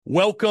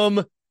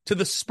Welcome to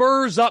the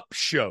Spurs Up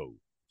Show,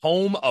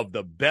 home of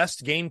the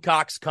best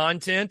Gamecocks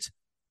content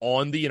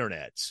on the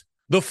internet.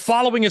 The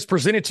following is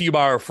presented to you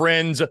by our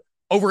friends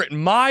over at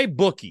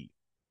MyBookie.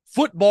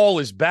 Football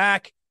is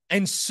back,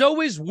 and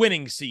so is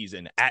winning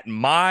season at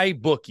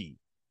MyBookie.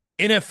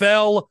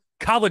 NFL,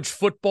 college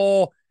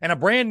football, and a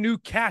brand new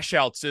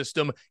cash-out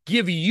system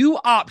give you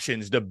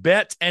options to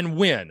bet and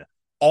win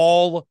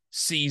all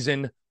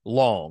season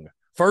long.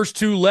 First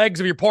two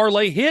legs of your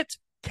parlay hit,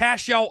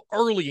 cash out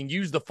early and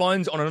use the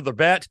funds on another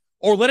bet,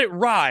 or let it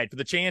ride for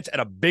the chance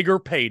at a bigger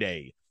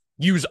payday.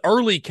 Use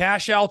early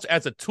cash outs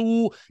as a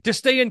tool to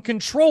stay in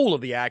control of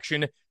the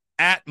action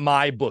at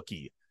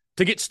MyBookie.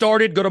 To get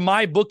started, go to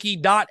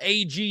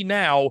mybookie.ag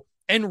now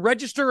and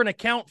register an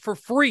account for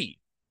free.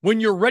 When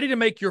you're ready to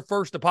make your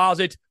first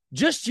deposit,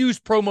 just use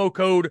promo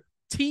code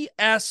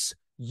TSUS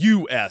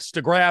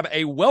to grab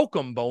a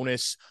welcome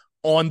bonus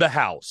on the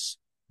house.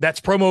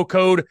 That's promo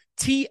code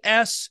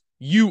TSUS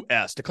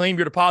to claim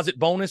your deposit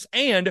bonus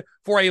and,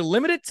 for a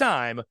limited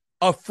time,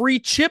 a free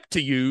chip to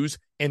use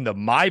in the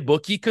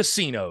MyBookie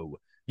casino.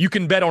 You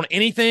can bet on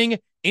anything,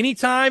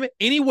 anytime,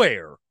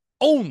 anywhere,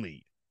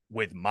 only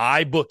with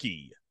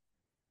MyBookie.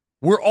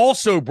 We're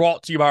also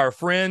brought to you by our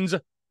friends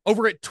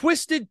over at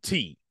Twisted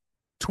Tea.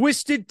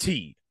 Twisted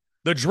Tea,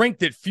 the drink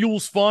that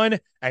fuels fun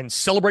and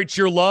celebrates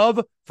your love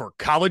for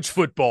college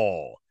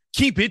football.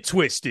 Keep it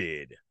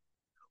twisted.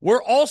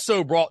 We're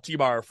also brought to you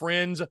by our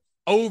friends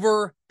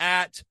over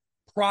at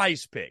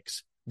Prize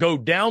Picks. Go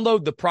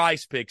download the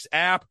Prize Picks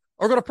app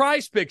or go to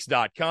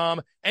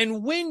prizepicks.com.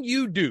 And when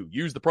you do,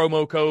 use the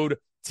promo code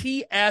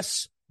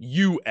TSUS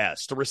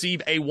to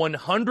receive a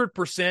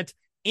 100%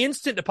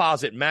 instant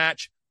deposit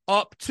match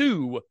up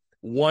to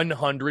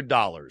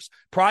 $100.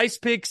 Prize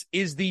Picks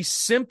is the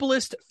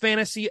simplest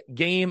fantasy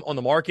game on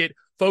the market,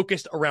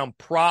 focused around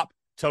prop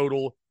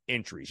total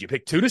entries. You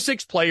pick 2 to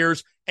 6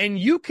 players, and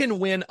you can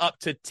win up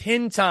to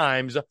 10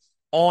 times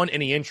on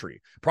any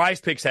entry.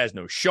 Prize Picks has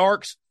no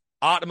sharks,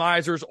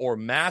 optimizers, or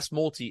mass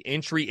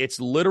multi-entry. It's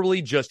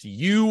literally just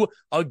you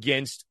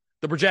against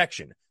the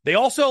projection. They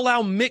also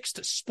allow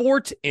mixed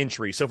sport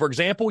entry. So, for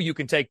example, you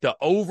can take the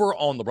over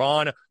on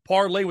LeBron,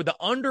 parlay with the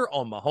under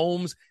on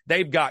Mahomes.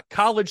 They've got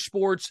college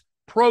sports,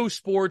 pro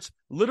sports,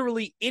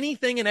 literally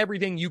anything and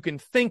everything you can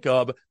think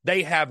of.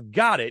 They have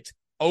got it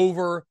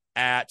over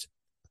at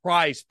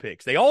Prize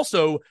Picks. They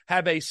also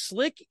have a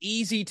slick,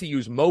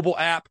 easy-to-use mobile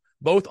app,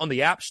 both on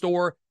the App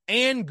Store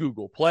and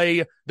Google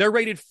Play. They're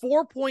rated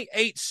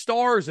 4.8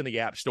 stars in the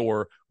App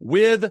Store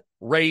with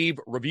rave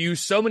reviews.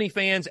 So many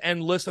fans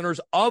and listeners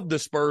of the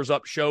Spurs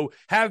Up Show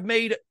have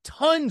made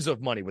tons of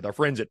money with our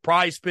friends at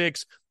Prize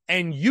Picks,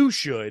 and you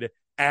should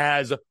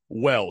as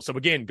well. So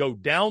again, go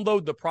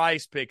download the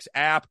Prize Picks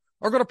app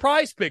or go to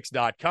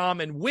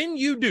prizepicks.com, and when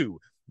you do,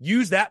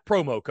 use that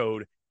promo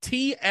code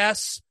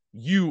TSUS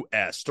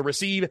to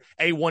receive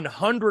a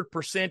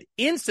 100%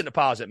 instant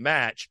deposit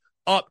match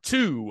up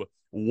to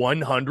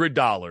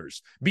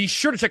 $100. Be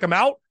sure to check them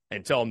out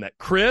and tell them that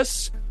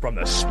Chris from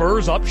the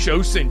Spurs Up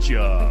Show sent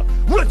you.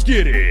 Let's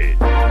get it.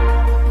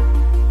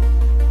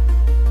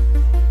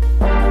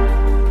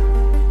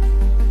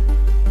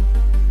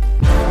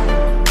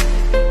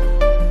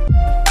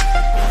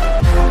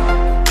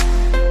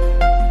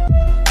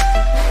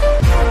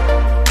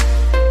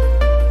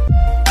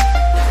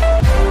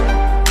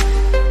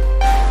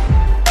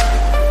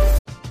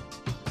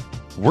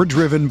 We're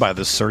driven by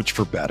the search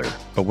for better.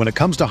 But when it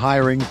comes to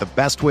hiring, the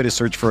best way to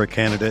search for a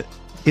candidate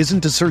isn't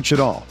to search at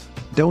all.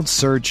 Don't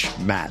search,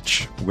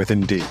 match with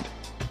Indeed.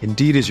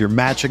 Indeed is your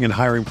matching and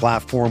hiring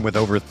platform with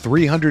over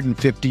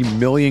 350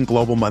 million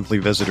global monthly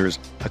visitors,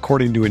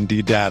 according to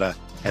Indeed data,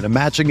 and a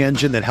matching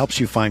engine that helps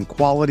you find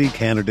quality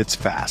candidates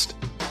fast.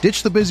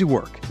 Ditch the busy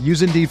work.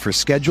 Use Indeed for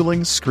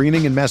scheduling,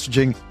 screening, and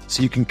messaging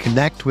so you can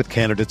connect with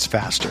candidates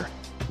faster.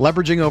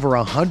 Leveraging over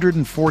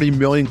 140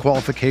 million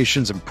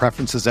qualifications and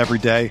preferences every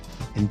day,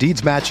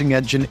 Indeed's matching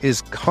engine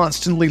is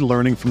constantly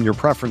learning from your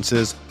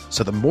preferences,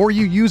 so the more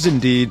you use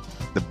Indeed,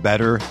 the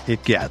better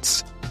it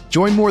gets.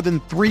 Join more than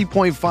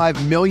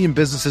 3.5 million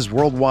businesses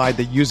worldwide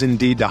that use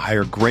Indeed to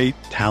hire great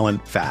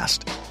talent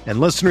fast. And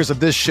listeners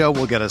of this show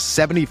will get a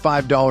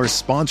 $75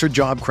 sponsored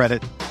job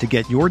credit to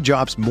get your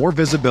jobs more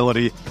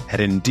visibility at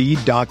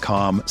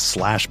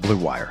Indeed.com/Blue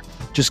Wire.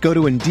 Just go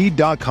to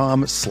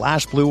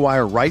Indeed.com/Blue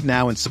Wire right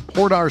now and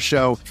support our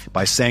show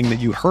by saying that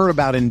you heard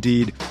about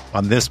Indeed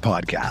on this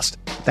podcast.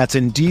 That's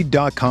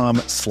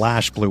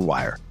Indeed.com/Blue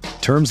Wire.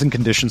 Terms and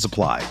conditions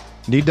apply.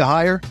 Need to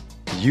hire?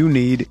 You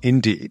need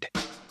Indeed.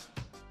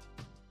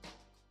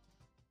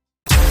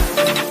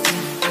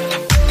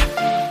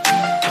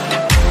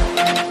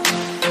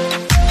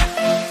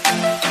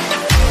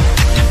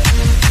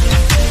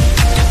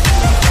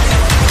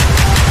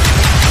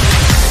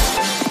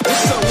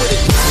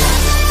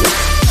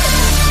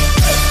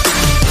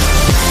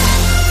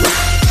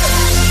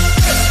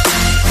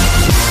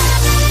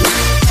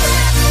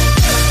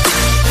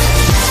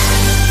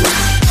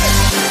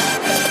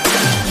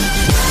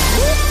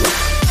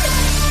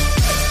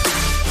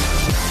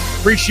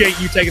 Appreciate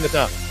you taking the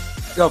time.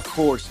 Of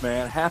course,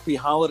 man. Happy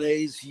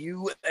holidays,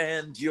 you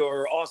and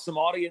your awesome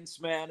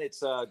audience, man.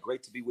 It's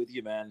great to be with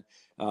you, man.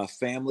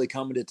 Family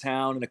coming to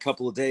town in a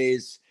couple of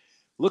days.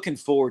 Looking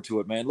forward to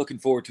it, man. Looking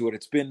forward to it.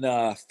 It's been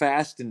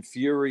fast and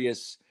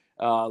furious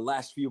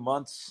last few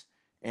months,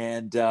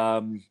 and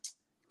gonna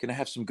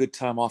have some good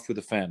time off with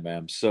the fan,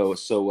 man.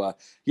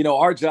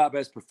 Our job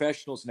as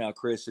professionals now,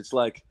 Chris. It's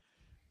like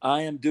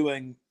I am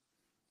doing.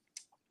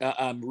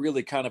 I'm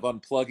really kind of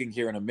unplugging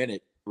here in a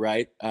minute,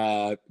 right?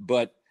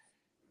 But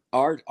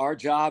our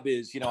job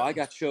is, I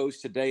got shows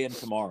today and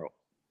tomorrow,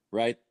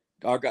 right?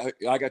 I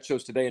got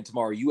shows today and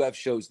tomorrow. You have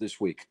shows this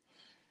week.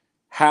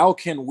 How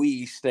can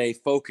we stay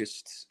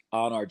focused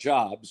on our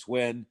jobs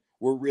when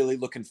we're really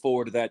looking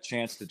forward to that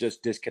chance to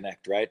just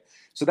disconnect, right?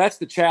 So that's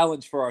the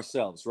challenge for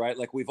ourselves, right?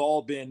 Like we've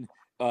all been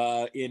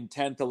in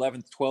 10th,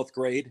 11th, 12th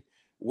grade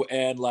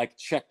and like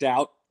checked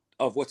out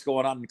of what's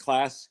going on in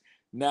class.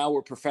 Now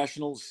we're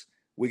professionals.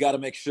 We got to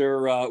make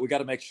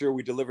sure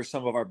we deliver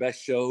some of our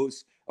best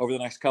shows over the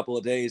next couple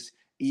of days,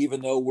 even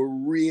though we're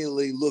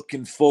really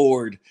looking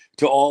forward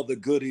to all the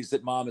goodies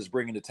that Mom is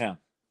bringing to town,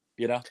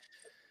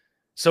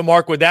 So,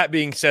 Mark, with that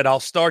being said, I'll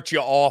start you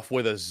off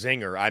with a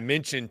zinger. I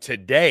mentioned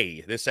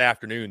today, this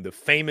afternoon, the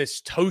famous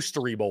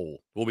Toastery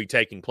Bowl will be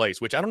taking place,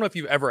 which I don't know if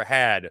you've ever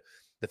had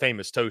the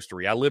famous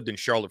Toastery. I lived in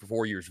Charlotte for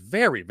 4 years.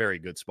 Very, very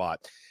good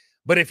spot.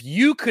 But if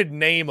you could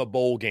name a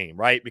bowl game,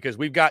 right, because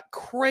we've got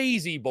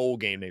crazy bowl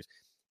game names.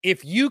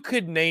 If you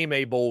could name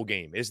a bowl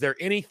game, is there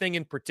anything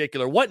in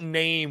particular? What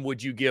name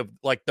would you give,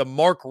 like the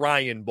Mark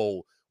Ryan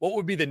Bowl? What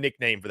would be the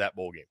nickname for that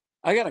bowl game?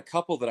 I got a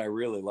couple that I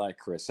really like,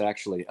 Chris,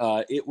 actually.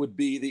 It would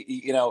be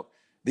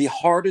the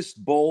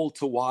hardest bowl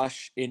to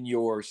wash in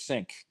your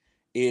sink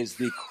is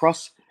the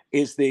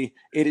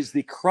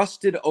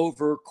crusted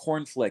over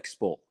cornflakes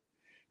bowl.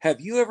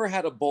 Have you ever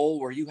had a bowl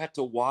where you had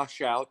to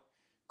wash out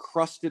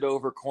crusted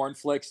over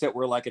cornflakes that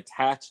were like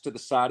attached to the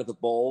side of the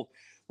bowl,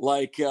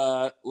 like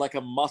a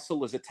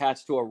mussel is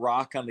attached to a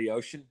rock on the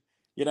ocean?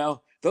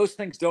 Those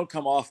things don't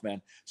come off,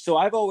 man. So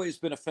I've always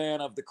been a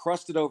fan of the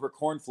crusted over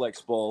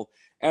cornflakes bowl.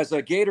 As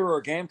a Gator or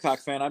a Gamecock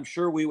fan, I'm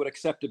sure we would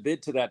accept a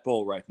bid to that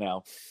bowl right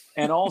now.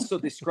 And also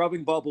the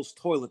Scrubbing Bubbles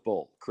toilet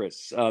bowl,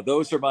 Chris.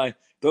 Those are my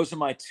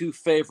two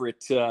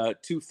favorite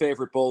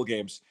bowl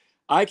games.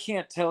 I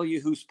can't tell you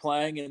who's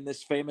playing in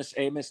this famous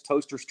Amos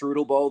Toaster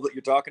Strudel Bowl that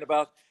you're talking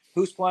about.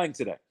 Who's playing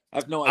today? I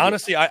have no idea.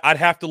 Honestly, I'd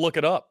have to look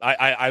it up.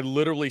 I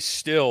literally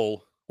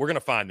still, we're going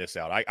to find this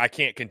out. I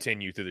can't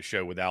continue through the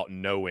show without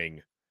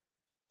knowing.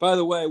 By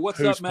the way, what's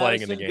who's up,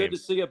 Madison? In the game. Good to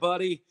see you,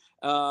 buddy.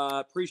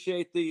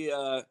 Appreciate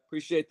the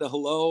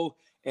hello,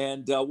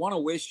 and want to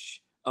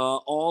wish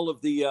all of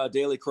the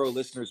Daily Crow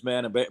listeners,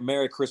 man, a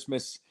Merry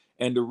Christmas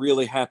and a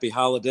really happy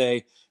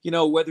holiday.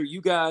 Whether you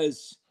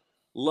guys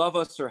love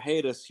us or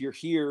hate us, you're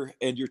here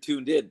and you're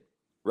tuned in,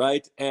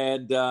 right?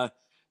 And the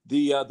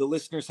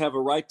listeners have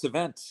a right to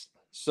vent.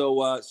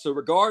 So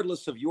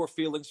regardless of your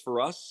feelings for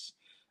us,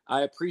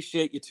 I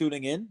appreciate you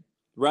tuning in,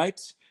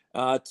 right?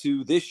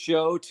 To this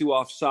show, to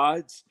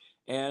Offsides.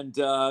 And,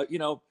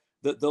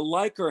 the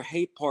like or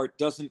hate part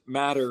doesn't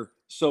matter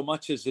so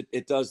much as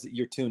it does that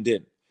you're tuned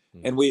in.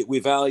 And we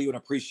value and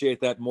appreciate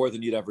that more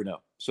than you'd ever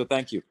know. So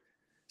thank you.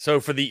 So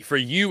for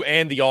you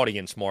and the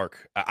audience,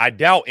 Mark, I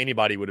doubt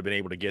anybody would have been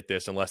able to get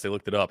this unless they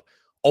looked it up.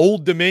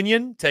 Old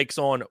Dominion takes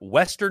on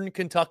Western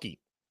Kentucky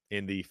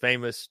in the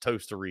famous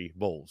Toastery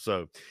Bowl.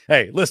 So,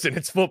 hey, listen,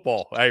 it's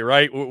football, hey,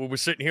 right? We're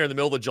sitting here in the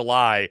middle of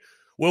July.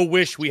 We'll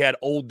wish we had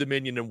Old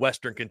Dominion and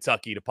Western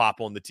Kentucky to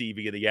pop on the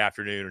TV in the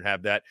afternoon and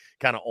have that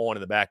kind of on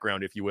in the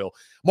background, if you will.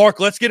 Mark,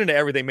 let's get into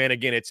everything, man.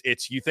 Again,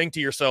 it's you think to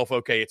yourself,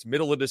 okay, it's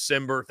middle of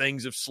December.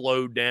 Things have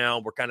slowed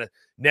down. We're kind of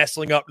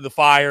nestling up to the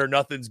fire.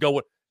 Nothing's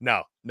going.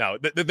 No.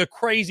 The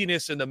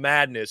craziness and the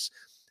madness,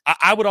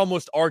 I would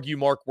almost argue,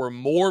 Mark, we're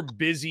more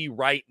busy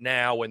right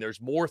now and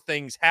there's more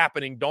things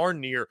happening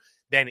darn near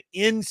than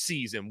in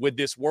season with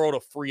this world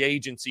of free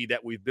agency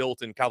that we've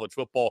built in college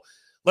football.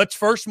 Let's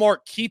first,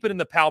 Mark, keep it in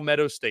the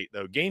Palmetto State,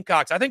 though.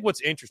 Gamecocks, I think what's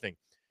interesting,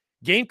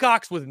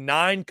 Gamecocks with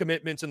 9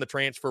 commitments in the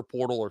transfer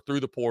portal or through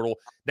the portal,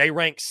 they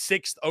rank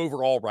 6th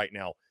overall right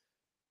now.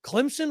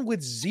 Clemson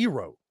with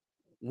 0.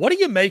 What do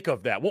you make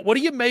of that? What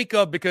do you make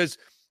of, because,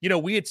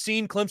 we had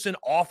seen Clemson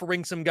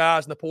offering some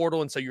guys in the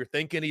portal, and so you're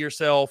thinking to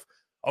yourself,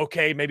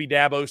 okay, maybe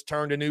Dabo's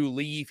turned a new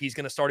leaf. He's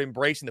going to start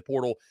embracing the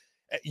portal.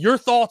 Your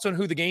thoughts on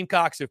who the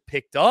Gamecocks have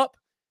picked up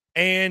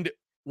and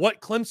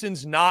what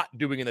Clemson's not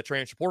doing in the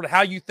transfer portal,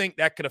 how you think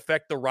that could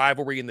affect the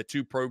rivalry in the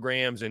two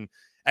programs and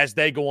as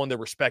they go on their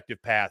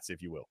respective paths,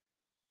 if you will.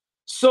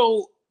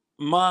 So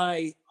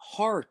my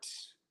heart,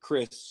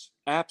 Chris,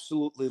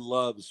 absolutely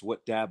loves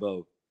what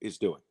Dabo is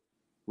doing,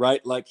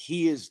 right? Like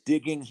he is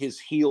digging his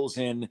heels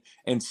in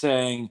and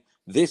saying,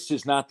 this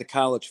is not the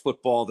college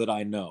football that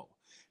I know.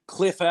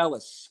 Cliff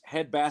Ellis,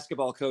 head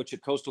basketball coach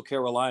at Coastal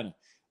Carolina,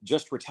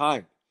 just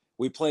retired.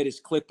 We played his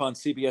clip on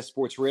CBS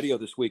Sports Radio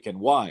this weekend.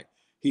 Why?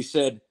 He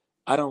said,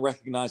 I don't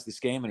recognize this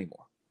game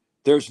anymore.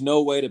 There's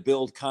no way to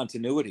build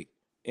continuity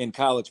in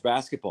college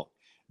basketball.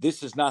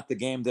 This is not the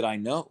game that I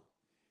know.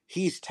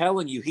 He's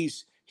telling you,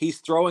 he's he's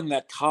throwing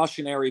that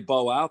cautionary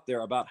bow out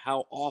there about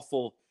how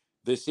awful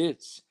this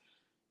is.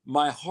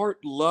 My heart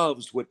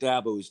loves what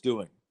Dabo is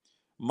doing.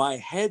 My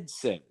head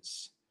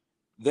says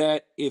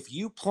that if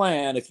you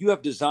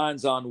have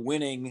designs on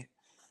winning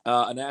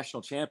a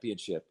national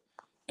championship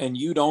and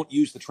you don't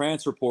use the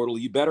transfer portal,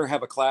 you better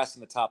have a class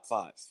in the top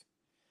 5.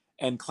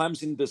 And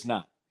Clemson does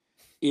not.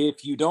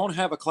 If you don't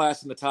have a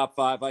class in the top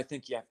 5, I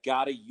think you've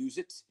got to use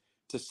it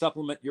to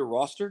supplement your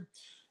roster.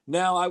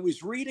 Now, I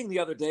was reading the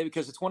other day,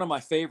 because it's one of my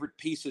favorite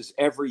pieces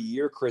every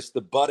year, Chris, the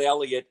Bud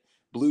Elliott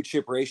blue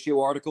chip ratio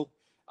article.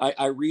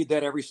 I read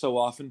that every so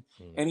often.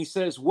 And he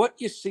says, what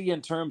you see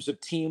in terms of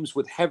teams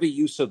with heavy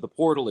use of the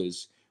portal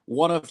is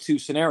one of 2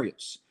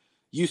 scenarios.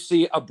 You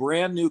see a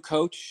brand new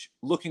coach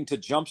looking to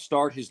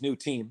jumpstart his new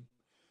team,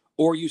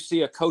 or you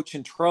see a coach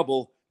in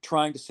trouble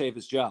trying to save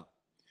his job.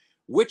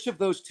 Which of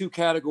those 2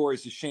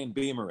 categories is Shane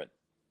Beamer in?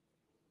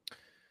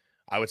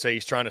 I would say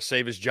he's trying to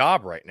save his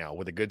job right now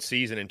with a good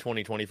season in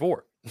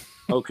 2024.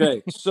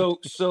 Okay, so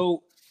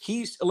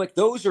he's like,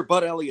 those are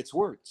Bud Elliott's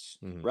words,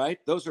 right?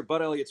 Those are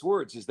Bud Elliott's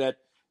words, is that,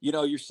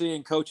 you're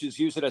seeing coaches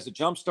use it as a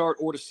jumpstart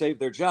or to save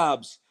their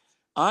jobs.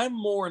 I'm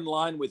more in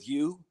line with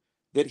you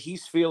that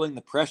he's feeling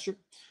the pressure.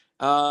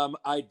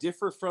 I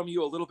differ from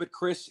you a little bit,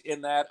 Chris,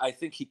 in that I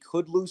think he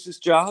could lose his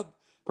job,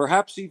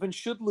 perhaps even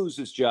should lose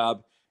his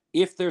job,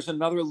 if there's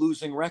another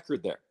losing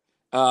record there.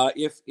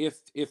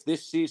 If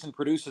this season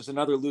produces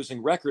another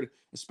losing record,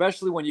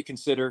 especially when you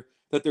consider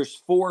that there's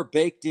 4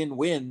 baked-in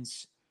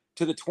wins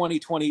to the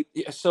 2020.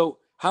 So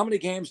how many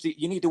games do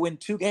you need to win?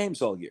 2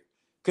 games all year,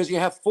 because you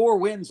have 4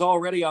 wins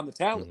already on the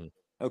tally.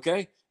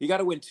 Okay, you got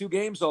to win 2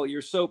 games all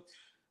year. So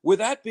with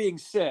that being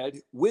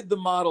said, with the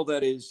model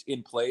that is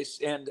in place,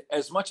 and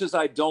as much as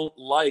I don't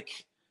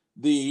like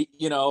the,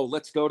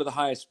 let's go to the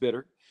highest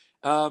bidder,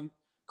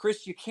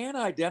 Chris, you can't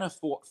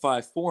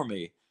identify for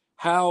me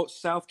how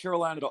South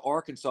Carolina to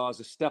Arkansas is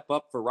a step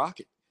up for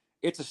Rocket.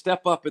 It's a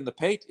step up in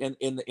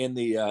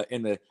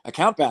the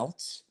account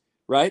balance,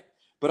 right?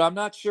 But I'm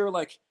not sure,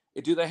 like,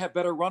 do they have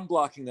better run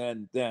blocking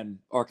than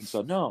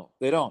Arkansas? No,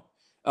 they don't.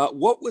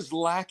 What was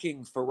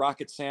lacking for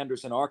Rocket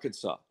Sanders in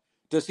Arkansas?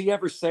 Does he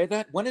ever say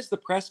that? When is the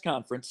press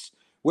conference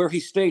where he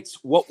states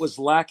what was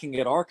lacking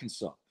at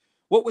Arkansas?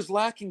 What was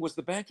lacking was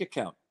the bank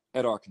account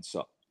at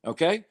Arkansas.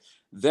 Okay.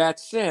 That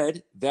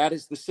said, that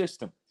is the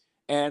system.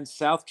 And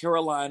South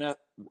Carolina,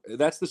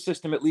 that's the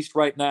system, at least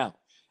right now.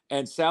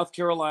 And South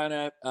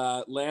Carolina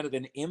landed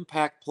an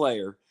impact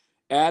player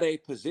at a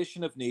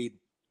position of need.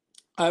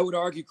 I would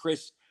argue,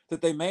 Chris,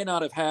 that they may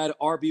not have had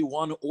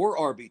RB1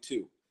 or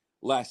RB2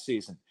 last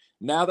season.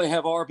 Now they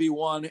have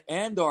RB1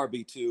 and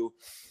RB2.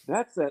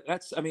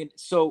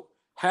 So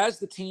has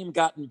the team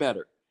gotten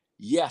better?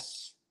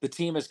 Yes, the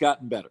team has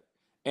gotten better.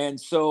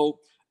 And so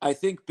I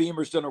think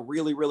Beamer's done a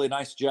really, really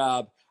nice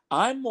job.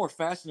 I'm more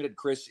fascinated,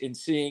 Chris, in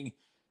seeing,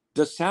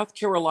 does South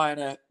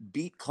Carolina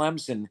beat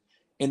Clemson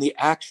in the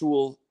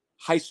actual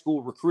high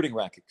school recruiting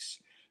rankings?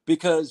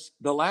 Because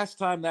the last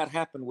time that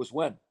happened was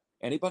when?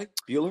 Anybody?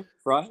 Bueller?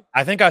 Fry?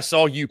 I think I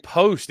saw you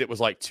post. It was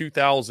like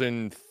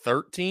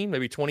 2013,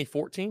 maybe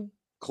 2014.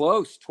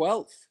 Close,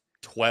 12.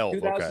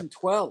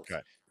 2012.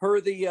 Okay.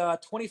 Per the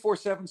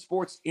 24/7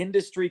 Sports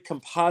Industry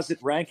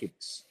Composite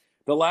Rankings,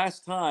 the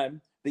last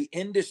time the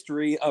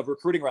industry of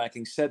recruiting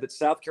rankings said that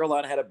South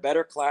Carolina had a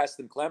better class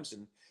than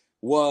Clemson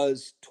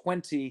was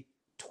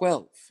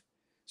 2012.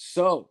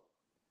 So,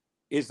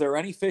 is there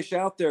any fish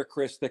out there,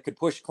 Chris, that could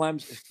push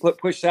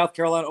South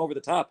Carolina over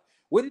the top?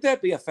 Wouldn't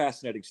that be a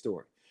fascinating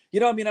story?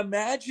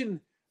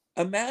 Imagine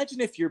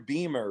if you're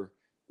Beamer,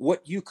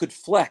 what you could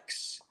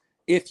flex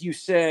if you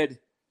said,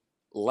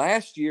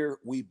 last year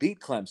we beat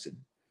Clemson.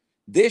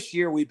 This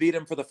year we beat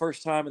them for the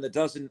first time in a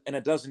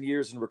dozen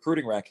years in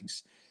recruiting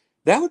rankings.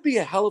 That would be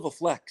a hell of a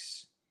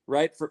flex,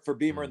 right, for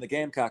Beamer and the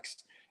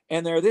Gamecocks.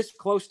 And they're this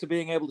close to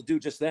being able to do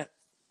just that.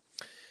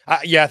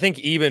 I think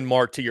even,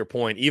 Mark, to your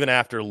point, even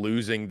after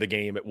losing the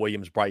game at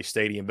Williams-Brice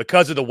Stadium,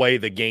 because of the way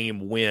the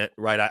game went,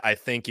 right, I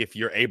think if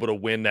you're able to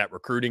win that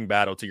recruiting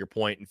battle, to your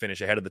point, and finish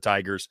ahead of the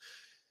Tigers,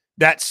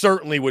 that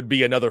certainly would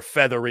be another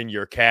feather in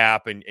your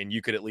cap, and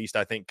you could at least,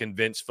 I think,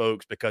 convince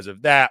folks because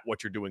of that,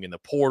 what you're doing in the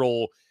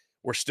portal,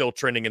 we're still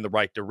trending in the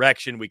right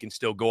direction. We can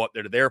still go up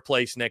there to their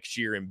place next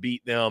year and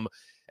beat them.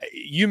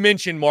 You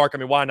mentioned, Mark,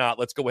 why not?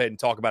 Let's go ahead and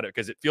talk about it,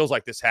 because it feels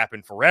like this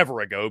happened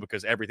forever ago,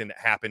 because everything that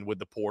happened with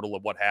the portal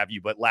and what have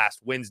you. But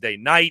last Wednesday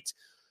night,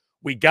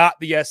 we got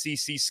the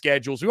SEC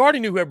schedules. We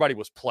already knew who everybody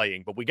was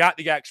playing, but we got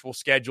the actual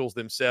schedules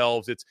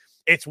themselves.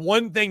 It's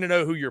one thing to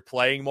know who you're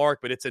playing, Mark,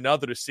 but it's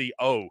another to see,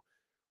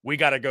 we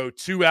got to go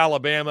to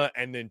Alabama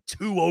and then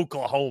to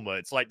Oklahoma.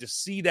 It's like to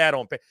see that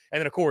on – and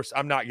then, of course,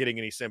 I'm not getting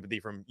any sympathy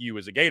from you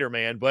as a Gator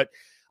man, but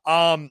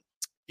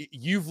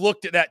you've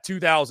looked at that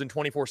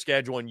 2024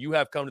 schedule and you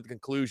have come to the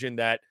conclusion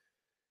that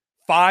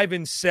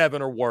 5-7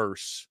 or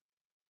worse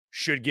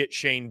should get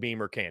Shane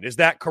Beamer canned. Is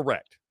that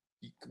correct?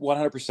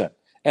 100%.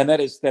 And that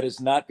is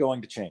not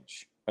going to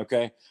change.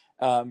 Okay.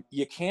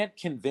 You can't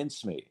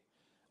convince me.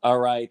 All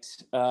right.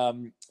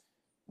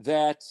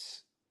 That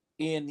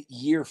in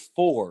year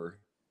 4,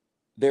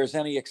 there's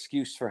any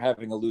excuse for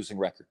having a losing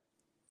record.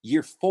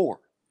 year 4.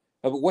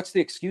 But what's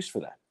the excuse for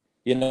that?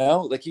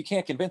 Like, you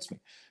can't convince me.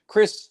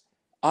 Chris,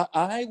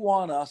 I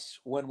want us,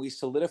 when we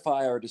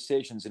solidify our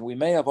decisions, and we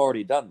may have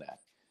already done that,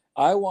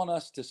 I want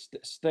us to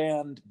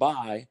stand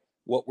by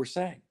what we're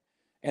saying.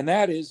 And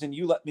that is, and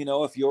you let me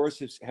know if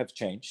yours have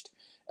changed.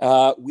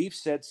 We've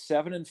said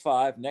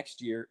 7-5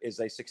 next year is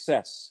a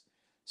success.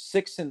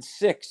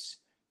 6-6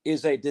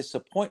 is a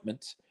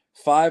disappointment.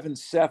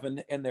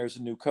 5-7, and there's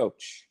a new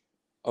coach.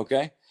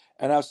 Okay.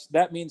 And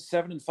that means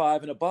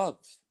 7-5 and above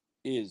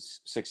is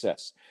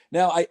success.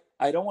 Now,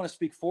 I don't want to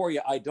speak for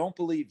you. I don't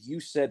believe you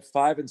said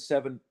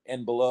 5-7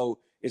 and below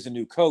is a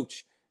new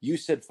coach. You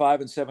said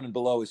 5-7 and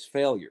below is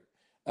failure.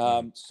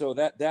 So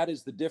that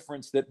is the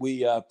difference that we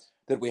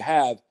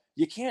have.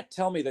 You can't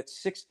tell me that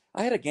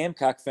I had a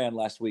Gamecock fan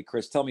last week,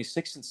 Chris, tell me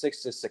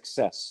 6-6 is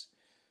success.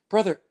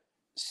 Brother,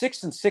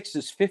 6-6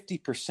 is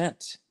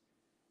 50%.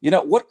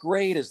 What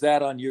grade is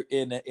that on your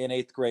in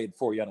 8th grade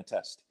for you on a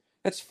test?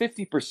 That's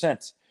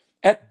 50%.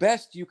 At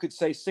best, you could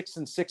say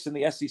 6-6 in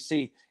the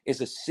SEC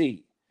is a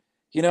C.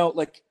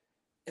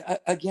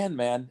 Again,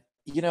 man,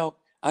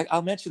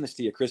 I'll mention this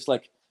to you, Chris,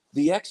 like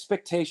the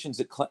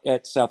expectations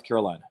at South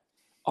Carolina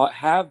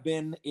have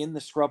been in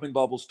the scrubbing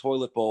bubbles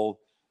toilet bowl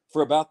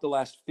for about the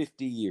last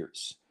 50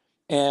 years.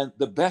 And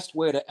the best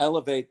way to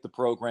elevate the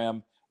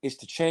program is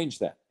to change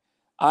that.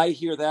 I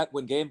hear that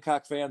when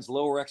Gamecock fans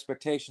lower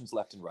expectations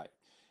left and right.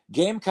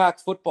 Gamecock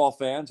football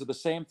fans are the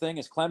same thing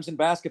as Clemson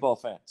basketball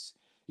fans.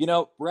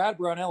 Brad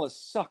Brownell has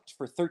sucked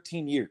for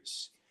 13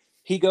 years.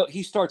 He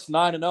starts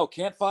 9-0.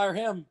 Can't fire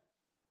him.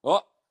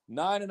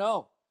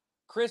 9-0.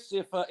 Chris,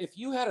 if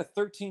you had a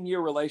 13-year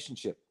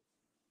relationship,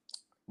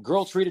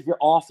 girl treated you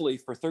awfully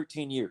for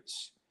 13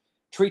 years,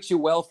 treats you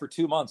well for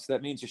 2 months,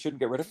 that means you shouldn't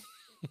get rid of her?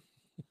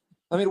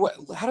 I mean,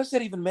 how does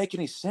that even make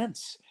any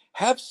sense?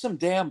 Have some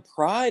damn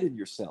pride in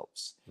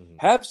yourselves. Mm-hmm.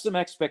 Have some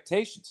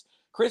expectations.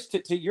 Chris,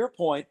 to your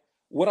point,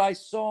 what I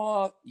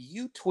saw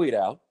you tweet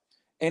out,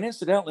 and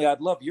incidentally, I'd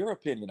love your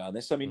opinion on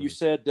this. I mean, you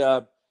said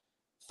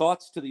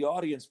thoughts to the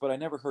audience, but I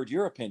never heard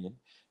your opinion.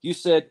 You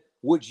said,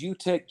 would you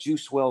take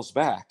Juice Wells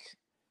back?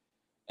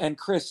 And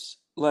Chris,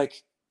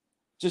 like,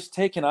 just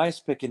take an ice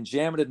pick and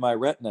jam it in my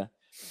retina.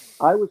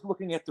 I was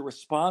looking at the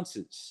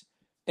responses,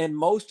 and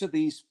most of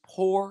these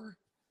poor,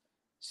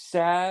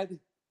 sad,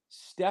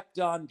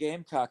 stepped-on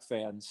Gamecock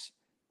fans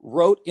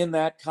wrote in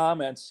that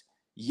comments,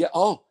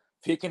 if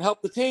he can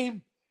help the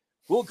team,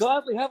 we'll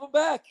gladly have him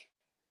back.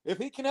 If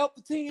he can help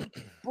the team,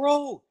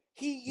 bro,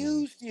 he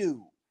used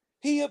you.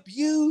 He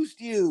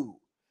abused you.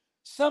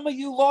 Some of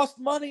you lost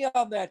money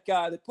on that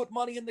guy that put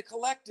money in the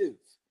collective.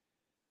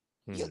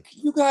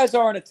 You guys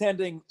aren't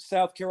attending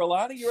South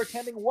Carolina. You're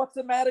attending What's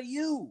the Matter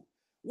You?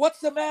 What's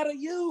the matter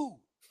you?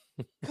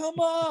 Come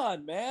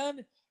on,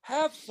 man.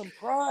 Have some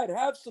pride.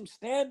 Have some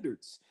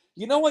standards.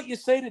 You know what you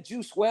say to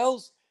Juice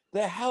Wells?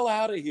 The hell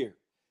out of here.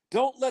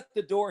 Don't let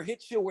the door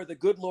hit you where the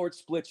good Lord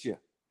splits you.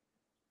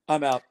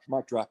 I'm out.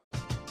 Mic drop.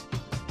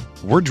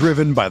 We're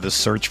driven by the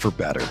search for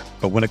better.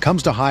 But when it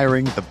comes to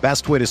hiring, the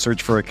best way to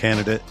search for a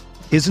candidate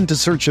isn't to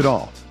search at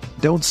all.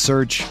 Don't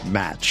search,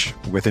 match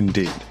with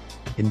Indeed.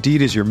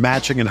 Indeed is your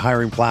matching and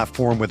hiring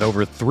platform with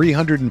over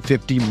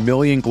 350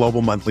 million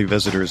global monthly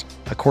visitors,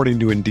 according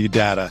to Indeed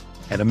data,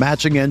 and a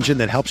matching engine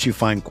that helps you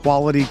find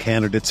quality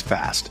candidates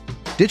fast.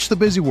 Ditch the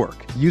busy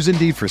work. Use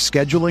Indeed for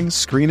scheduling,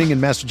 screening,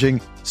 and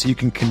messaging so you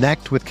can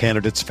connect with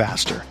candidates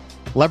faster.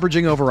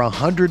 Leveraging over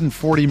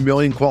 140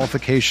 million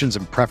qualifications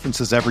and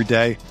preferences every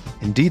day,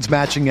 Indeed's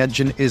matching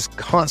engine is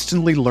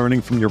constantly learning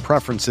from your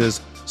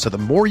preferences, so the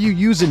more you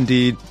use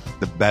Indeed,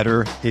 the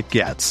better it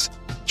gets.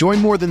 Join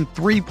more than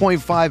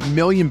 3.5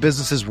 million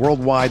businesses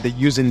worldwide that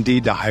use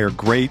Indeed to hire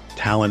great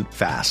talent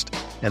fast.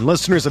 And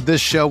listeners of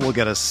this show will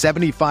get a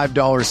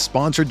 $75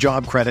 sponsored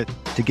job credit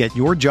to get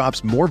your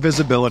jobs more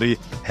visibility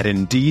at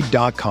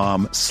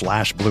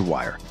Indeed.com/Blue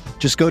Wire.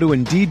 Just go to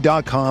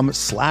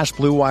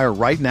Indeed.com/Blue Wire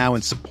right now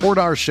and support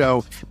our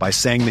show by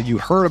saying that you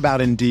heard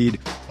about Indeed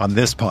on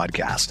this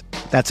podcast.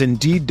 That's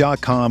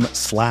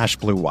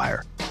Indeed.com/Blue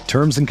Wire.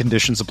 Terms and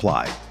conditions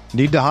apply.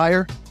 Need to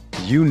hire?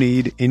 You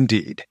need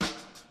Indeed.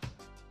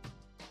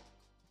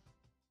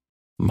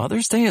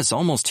 Mother's Day is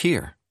almost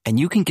here, and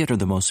you can get her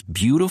the most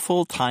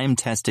beautiful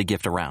time-tested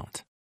gift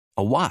around.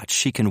 A watch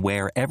she can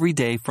wear every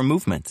day from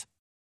Movement.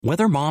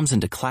 Whether mom's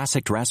into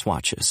classic dress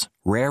watches,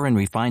 rare and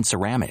refined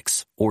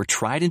ceramics, or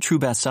tried and true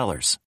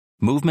bestsellers,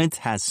 Movement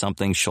has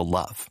something she'll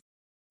love.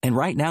 And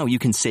right now you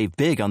can save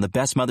big on the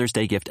best Mother's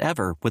Day gift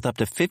ever with up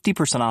to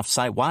 50% off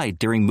site-wide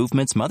during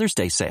Movement's Mother's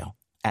Day sale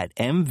at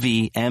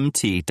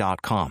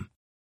MVMT.com.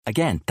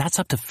 Again, that's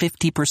up to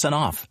 50%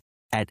 off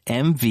at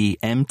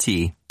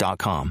MVMT.com.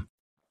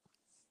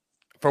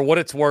 For what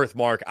it's worth,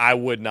 Mark, I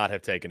would not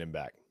have taken him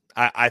back.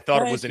 I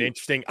thought it was an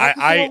interesting.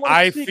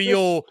 I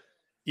feel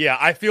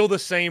the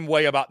same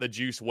way about the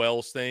Juice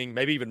Wells thing,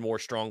 maybe even more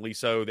strongly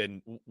so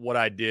than what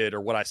I did or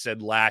what I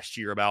said last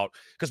year about,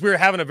 because we were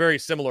having a very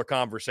similar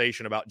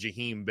conversation about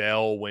Jaheim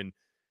Bell when,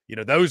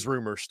 those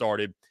rumors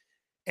started.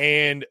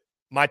 And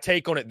my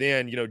take on it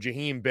then,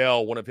 Jaheim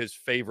Bell, one of his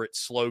favorite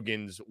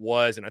slogans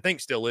was, and I think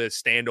still is,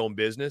 stand on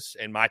business.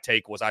 And my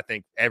take was, I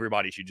think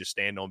everybody should just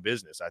stand on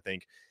business. I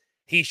think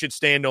he should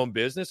stand on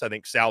business. I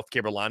think South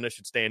Carolina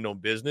should stand on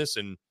business,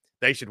 and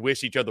they should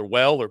wish each other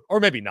well, or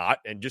maybe not,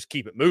 and just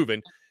keep it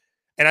moving.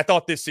 And I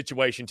thought this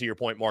situation, to your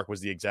point, Mark,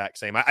 was the exact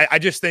same. I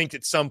just think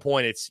at some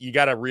point you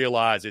got to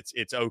realize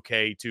it's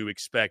okay to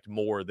expect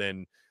more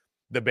than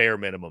the bare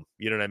minimum.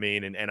 You know what I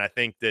mean? And I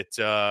think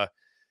that,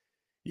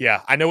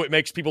 I know it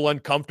makes people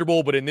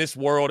uncomfortable, but in this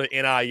world of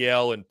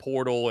NIL and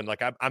portal, and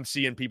like I'm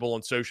seeing people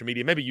on social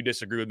media, maybe you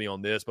disagree with me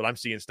on this, but I'm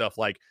seeing stuff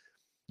like,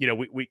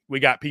 we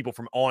got people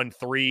from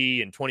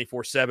On3 and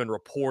 24/7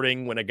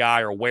 reporting when a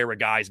guy or where a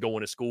guy's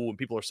going to school, and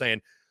people are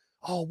saying,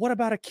 oh, what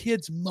about a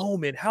kid's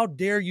moment? How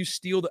dare you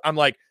steal I'm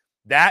like,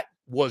 that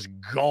was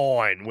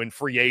gone when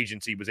free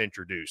agency was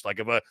introduced. Like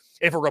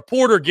if a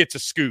reporter gets a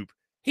scoop,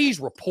 he's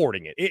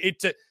reporting it.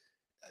 It's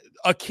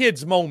a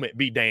kid's moment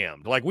be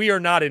damned. Like, we are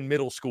not in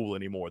middle school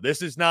anymore.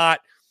 This is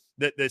not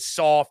the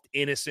soft,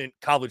 innocent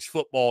college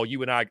football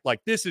you and I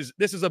like. This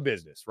is a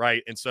business,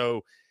 right? And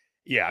so,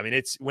 yeah, I mean,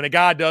 it's when a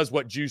guy does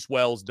what Juice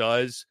Wells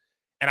does,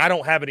 and I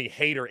don't have any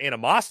hate or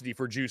animosity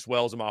for Juice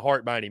Wells in my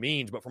heart by any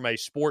means, but from a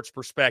sports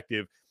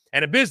perspective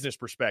and a business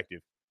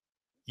perspective,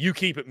 you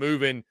keep it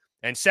moving.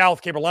 And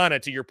South Carolina,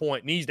 to your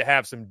point, needs to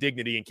have some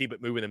dignity and keep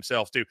it moving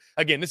themselves too.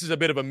 Again, this is a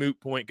bit of a moot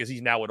point because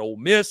he's now at Ole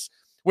Miss,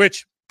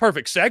 which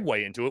perfect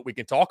segue into it. We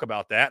can talk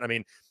about that. I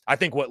mean, I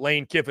think what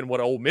Lane Kiffin, what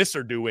Ole Miss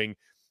are doing,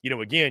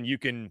 again, you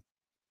can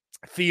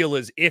feel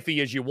as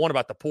iffy as you want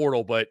about the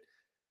portal, but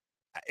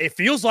it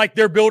feels like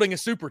they're building a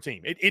super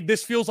team.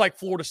 This feels like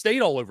Florida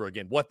State all over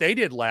again. What they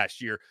did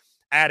last year,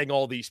 adding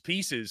all these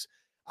pieces.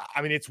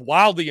 I mean, it's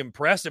wildly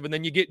impressive. And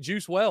then you get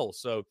Juice Wells.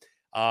 So,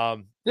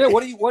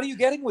 what are you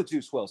getting with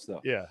Juice Wells though?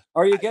 Yeah.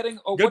 Are you getting?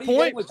 Oh, good what are point. you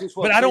getting with Juice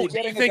Wells? But I don't. Do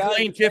you think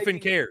Lane Kiffin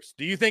cares?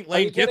 Do you think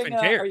Lane Kiffin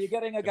cares? Are you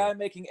getting a guy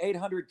making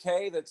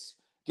 $800K that's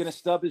going to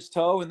stub his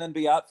toe and then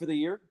be out for the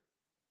year?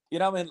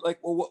 I mean, like,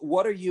 well,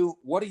 what are you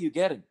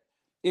getting?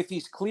 If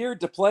he's cleared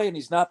to play and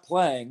he's not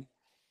playing,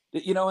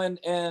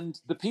 and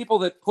the people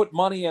that put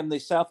money in the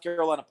South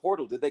Carolina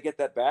portal, did they get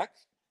that back?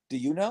 Do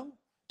you know?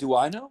 Do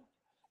I know?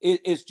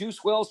 Is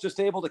Juice Wells just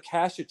able to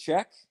cash a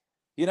check?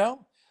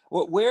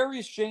 Where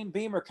is Shane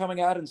Beamer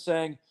coming out and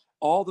saying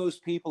all those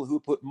people who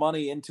put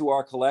money into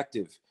our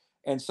collective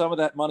and some of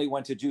that money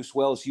went to Juice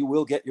Wells, you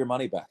will get your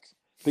money back?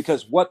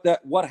 Because what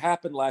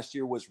happened last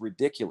year was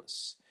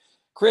ridiculous.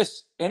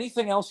 Chris,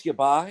 anything else you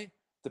buy,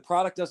 the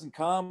product doesn't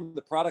come,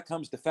 the product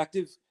comes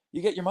defective,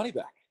 you get your money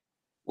back.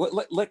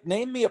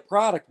 Name me a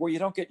product where you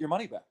don't get your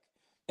money back.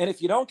 And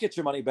if you don't get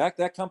your money back,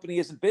 that company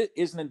isn't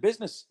in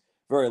business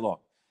very long.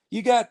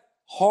 You got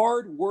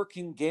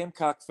hard-working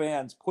Gamecock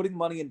fans putting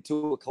money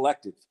into a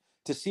collective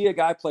to see a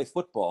guy play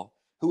football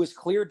who is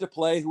cleared to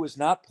play, who is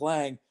not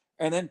playing,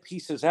 and then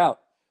pieces out.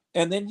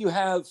 And then you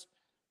have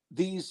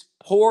these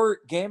poor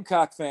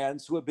Gamecock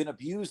fans who have been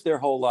abused their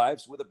whole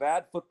lives with a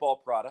bad football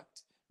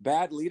product,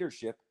 bad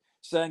leadership,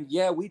 saying,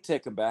 yeah, we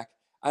take them back.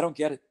 I don't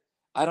get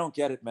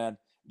it, man.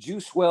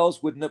 Juice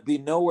Wells would be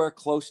nowhere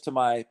close to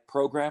my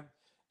program.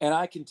 And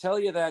I can tell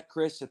you that,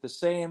 Chris, in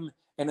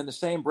the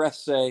same breath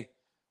say,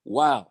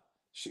 wow,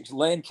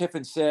 Lane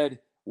Kiffin said,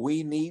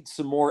 we need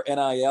some more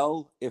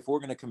NIL if we're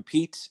going to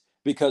compete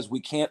because we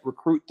can't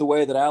recruit the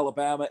way that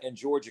Alabama and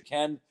Georgia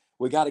can.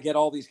 We got to get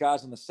all these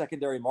guys on the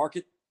secondary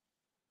market.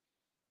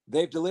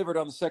 They've delivered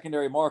on the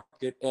secondary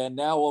market, and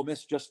now Ole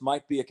Miss just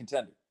might be a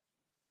contender.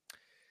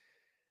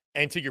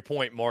 And to your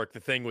point, Mark, the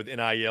thing with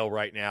NIL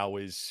right now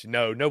is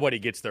nobody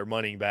gets their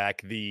money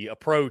back. The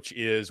approach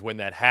is when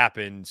that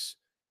happens,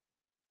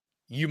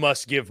 you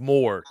must give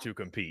more to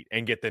compete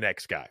and get the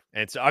next guy.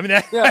 And so, I mean,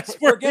 that's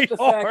forget the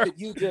fact that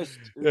you just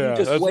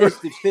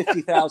wasted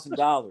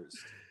 $50,000.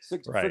 So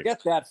right.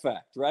 Forget that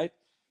fact, right?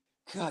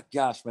 God,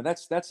 gosh, man,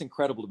 that's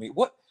incredible to me.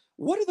 What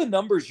are the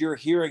numbers you're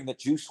hearing that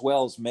Juice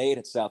Wells made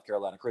at South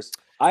Carolina, Chris?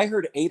 I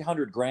heard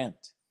 $800,000.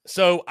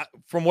 So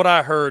from what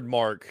I heard,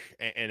 Mark,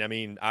 and I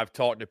mean, I've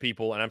talked to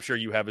people, and I'm sure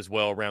you have as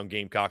well around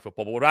Gamecock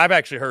football, but what I've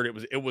actually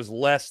heard, it was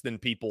less than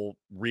people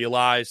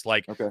realized,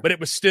 but it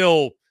was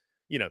still,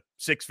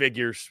 six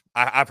figures.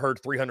 I've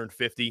heard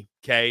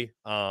 $350K.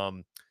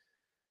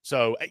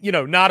 So,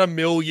 not $1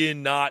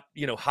 million, not,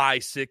 high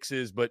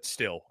sixes, but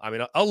still, I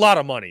mean, a lot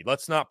of money.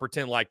 Let's not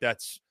pretend like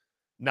that's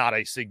not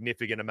a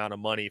significant amount of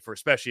money for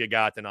especially a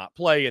guy to not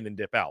play and then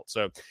dip out.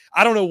 So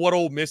I don't know what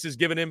Ole Miss is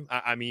giving him.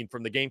 I mean,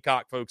 from the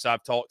Gamecock folks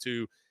I've talked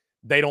to,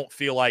 they don't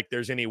feel like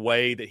there's any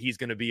way that he's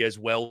going to be as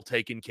well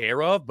taken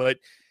care of. But,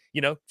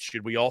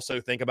 should we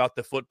also think about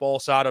the football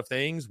side of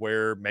things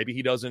where maybe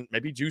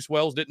Juice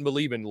Wells didn't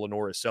believe in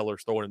Lenora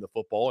Sellers throwing in the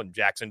football and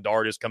Jackson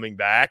Dart is coming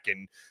back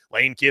and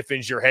Lane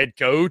Kiffin's your head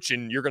coach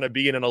and you're going to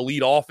be in an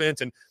elite offense.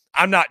 And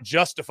I'm not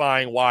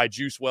justifying why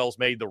Juice Wells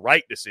made the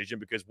right decision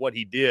because what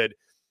he did,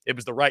 it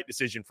was the right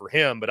decision for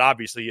him, but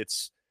obviously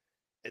it's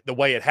the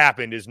way it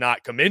happened is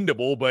not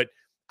commendable. But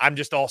I'm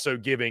just also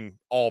giving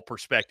all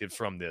perspectives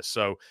from this.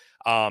 So,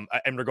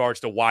 in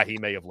regards to why he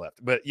may have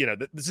left, but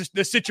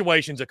the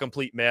situation's a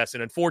complete mess.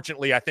 And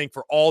unfortunately, I think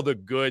for all the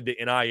good that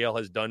NIL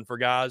has done for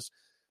guys,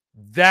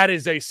 that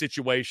is a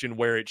situation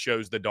where it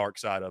shows the dark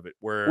side of it,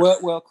 where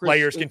Chris,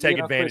 players can take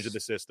advantage of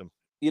the system.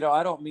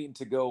 I don't mean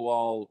to go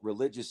all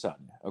religious on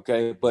you,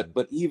 okay?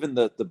 But even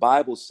the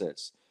Bible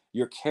says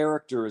your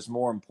character is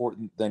more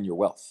important than your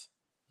wealth,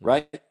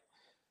 right?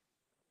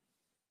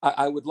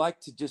 I would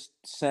like to just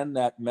send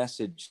that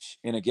message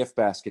in a gift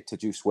basket to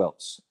Juice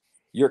Wells.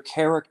 Your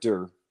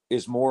character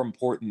is more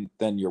important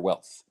than your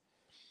wealth.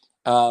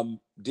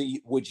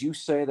 Would you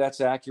say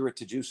that's accurate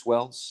to Juice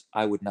Wells?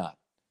 I would not.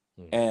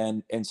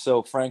 And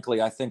so,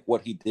 frankly, I think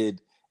what he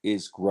did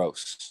is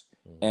gross.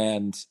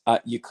 And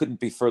you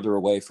couldn't be further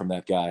away from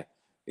that guy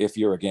if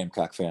you're a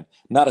Gamecock fan.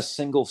 Not a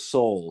single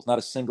soul, not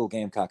a single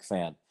Gamecock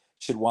fan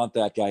should want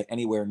that guy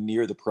anywhere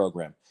near the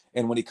program.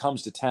 And when he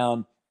comes to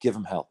town, give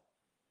him hell.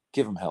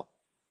 Give him hell.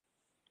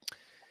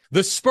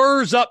 The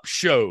Spurs Up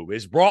Show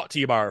is brought to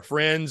you by our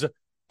friends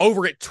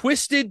over at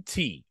Twisted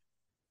Tea.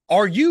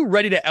 Are you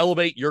ready to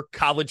elevate your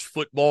college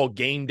football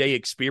game day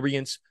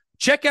experience?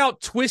 Check out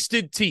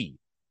Twisted Tea,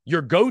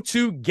 your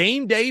go-to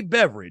game day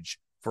beverage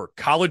for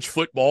college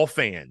football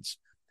fans.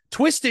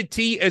 Twisted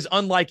Tea is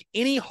unlike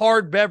any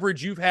hard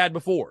beverage you've had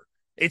before.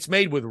 It's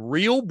made with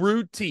real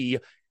brewed tea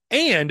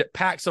and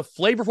packs a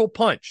flavorful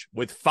punch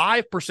with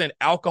 5%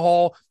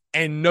 alcohol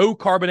and no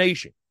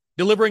carbonation,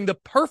 delivering the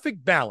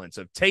perfect balance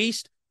of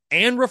taste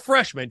and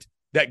refreshment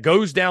that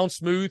goes down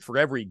smooth for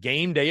every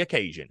game day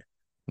occasion.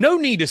 No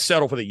need to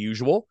settle for the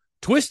usual.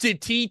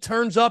 Twisted Tea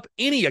turns up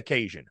any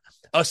occasion,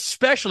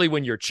 especially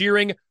when you're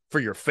cheering for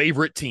your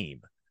favorite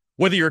team.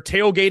 Whether you're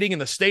tailgating in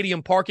the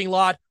stadium parking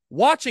lot,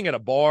 watching at a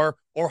bar,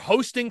 or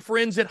hosting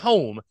friends at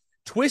home,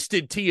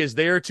 Twisted Tea is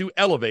there to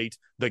elevate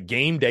the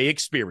game day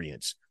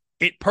experience.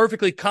 It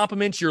perfectly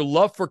complements your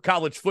love for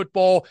college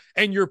football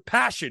and your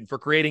passion for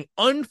creating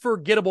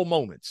unforgettable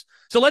moments.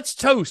 So let's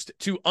toast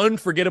to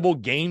unforgettable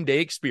game day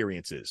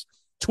experiences.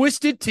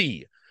 Twisted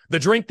Tea, the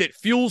drink that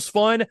fuels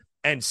fun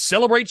and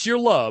celebrates your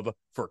love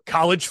for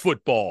college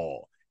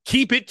football.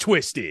 Keep it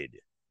twisted.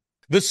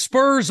 The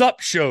Spurs Up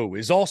Show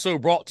is also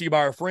brought to you by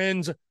our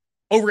friends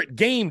over at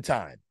Game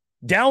Time.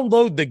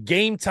 Download the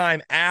Game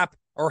Time app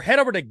or head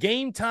over to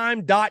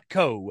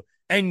gametime.co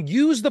and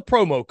use the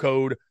promo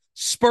code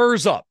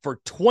Spurs Up for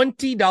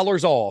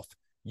 $20 off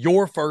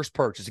your first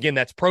purchase. Again,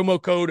 that's promo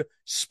code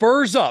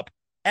Spurs Up,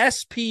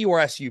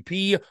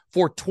 SPURSUP,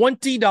 for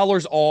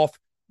 $20 off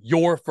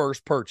your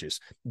first purchase.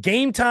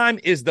 Game Time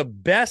is the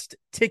best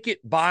ticket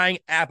buying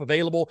app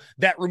available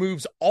that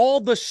removes all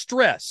the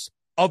stress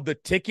of the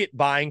ticket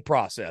buying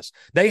process.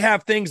 They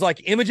have things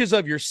like images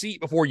of your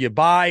seat before you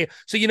buy,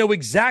 so you know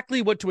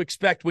exactly what to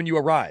expect when you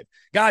arrive.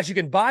 Guys, you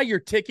can buy your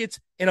tickets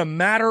in a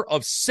matter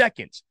of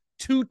seconds.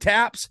 2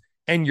 taps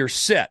and you're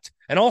set.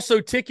 And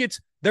also tickets,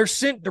 they're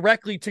sent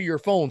directly to your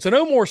phone. So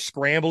no more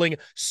scrambling,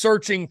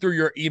 searching through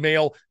your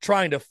email,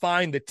 trying to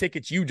find the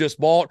tickets you just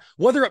bought,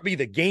 whether it be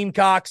the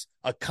Gamecocks,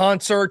 a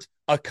concert,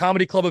 a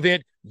comedy club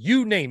event,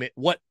 you name it,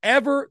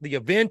 whatever the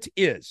event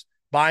is.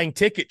 Buying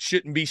tickets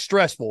shouldn't be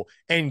stressful,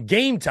 and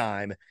Game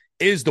Time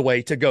is the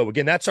way to go.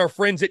 Again, that's our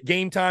friends at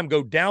Game Time.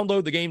 Go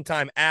download the Game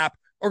Time app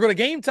or go to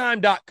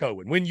gametime.co.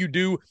 And when you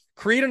do,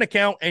 create an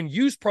account and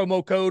use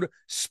promo code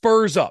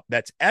SPURSUP.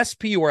 That's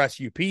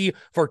SPURSUP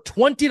for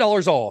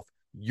 $20 off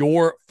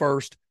your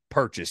first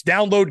purchase.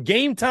 Download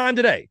Game Time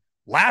today.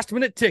 Last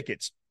minute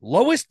tickets,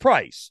 lowest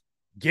price,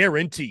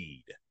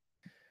 guaranteed.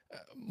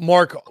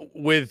 Mark,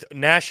 with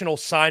National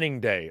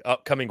Signing Day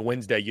upcoming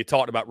Wednesday, you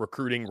talked about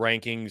recruiting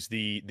rankings,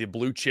 the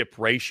blue chip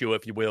ratio,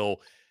 if you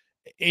will.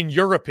 In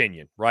your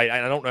opinion, right?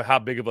 I don't know how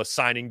big of a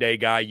signing day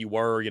guy you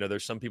were.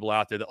 There's some people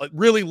out there that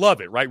really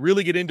love it, right?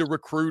 Really get into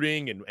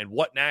recruiting and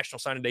what National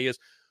Signing Day is.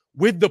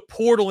 With the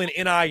portal and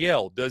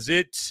NIL, does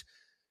it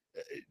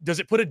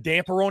put a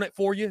damper on it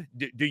for you?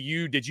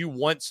 Did you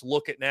once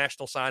look at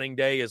National Signing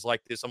Day as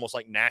like this almost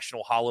like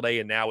national holiday,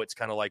 and now it's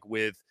kind of like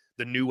with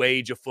the new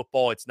age of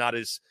football, it's not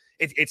as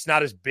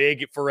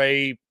big for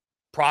a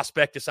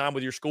prospect to sign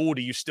with your school?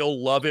 Do you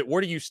still love it?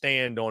 Where do you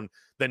stand on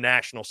the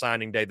National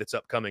Signing Day that's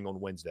upcoming on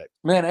Wednesday?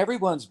 Man,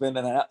 everyone's been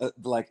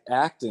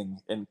acting,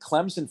 and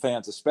Clemson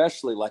fans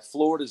especially, like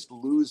Florida's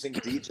losing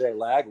DJ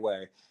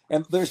Lagway,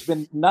 and there's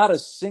been not a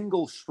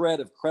single shred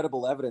of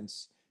credible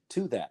evidence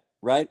to that,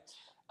 right?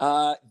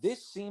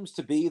 This seems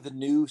to be the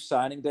new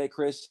signing day,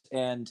 Chris,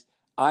 and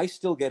I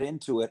still get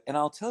into it, and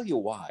I'll tell you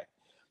why.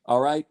 All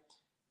right.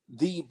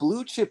 The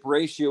blue chip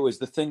ratio is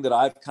the thing that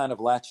I've kind of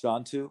latched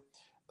onto.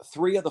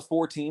 3 of the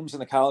 4 teams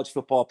in the college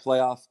football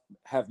playoff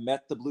have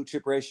met the blue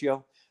chip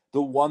ratio.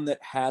 The one that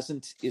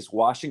hasn't is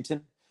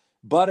Washington.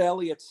 Bud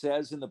Elliott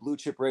says in the blue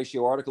chip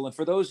ratio article, and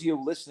for those of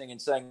you listening and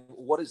saying,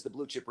 what is the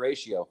blue chip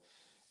ratio?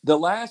 The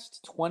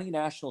last 20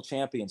 national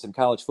champions in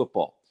college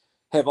football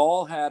have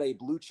all had a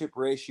blue chip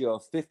ratio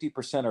of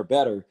 50% or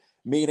better,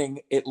 meaning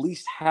at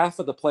least half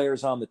of the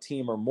players on the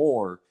team or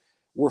more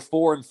were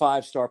 4- and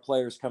 5-star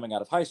players coming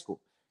out of high school.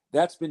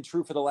 That's been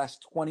true for the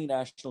last 20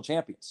 national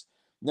champions.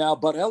 Now,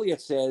 Bud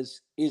Elliott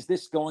says, is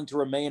this going to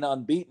remain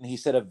unbeaten? He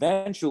said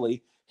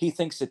eventually he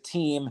thinks a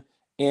team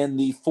in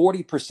the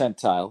 40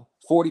 percentile,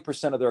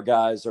 40% of their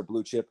guys are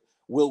blue chip,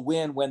 will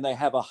win when they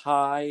have a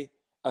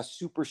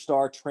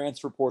superstar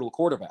transfer portal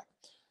quarterback.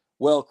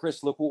 Well,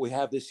 Chris, look what we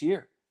have this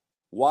year.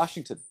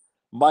 Washington,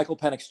 Michael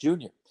Penix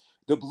Jr.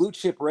 The blue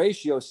chip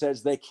ratio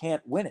says they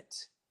can't win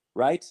it,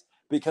 right?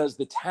 Because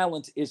the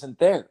talent isn't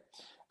there.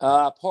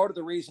 Part of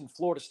the reason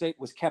Florida State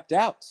was kept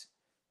out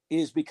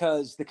is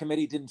because the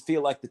committee didn't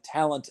feel like the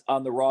talent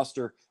on the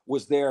roster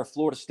was there.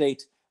 Florida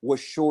State was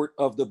short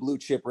of the blue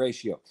chip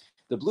ratio.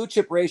 The blue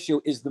chip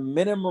ratio is the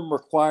minimum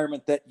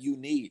requirement that you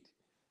need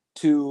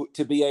to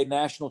be a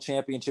national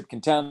championship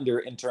contender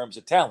in terms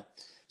of talent.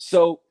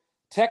 So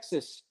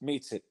Texas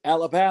meets it.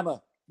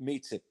 Alabama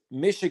meets it.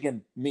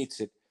 Michigan meets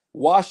it.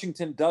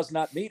 Washington does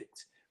not meet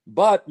it.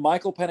 But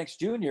Michael Penix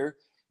Jr.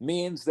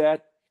 means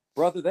that,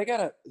 brother, they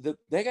got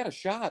a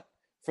shot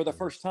for the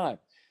first time.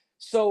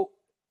 So,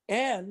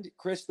 and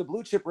Chris, the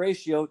blue chip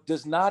ratio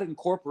does not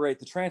incorporate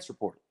the transfer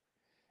portal.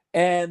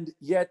 And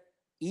yet,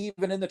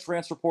 even in the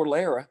transfer portal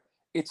era,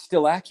 it's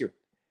still accurate.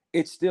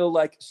 It's still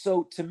like,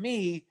 so to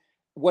me,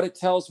 what it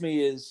tells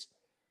me is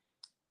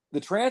the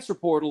transfer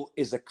portal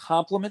is a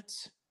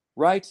complement,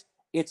 right?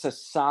 It's a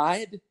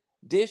side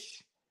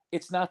dish.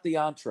 It's not the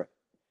entree.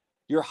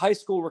 Your high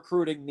school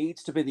recruiting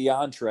needs to be the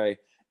entree.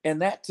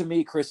 And that, to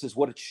me, Chris, is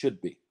what it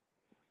should be.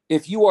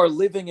 If you are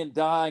living and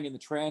dying in the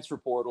transfer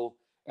portal,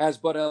 as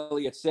Bud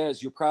Elliott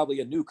says, you're probably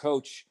a new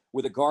coach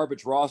with a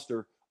garbage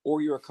roster,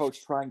 or you're a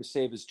coach trying to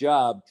save his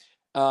job.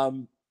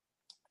 And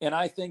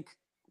I think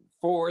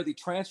for the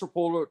transfer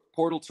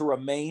portal to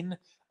remain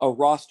a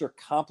roster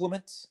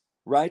complement,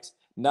 right,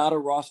 not a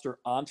roster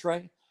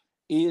entree,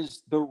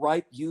 is the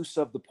right use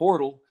of the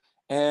portal.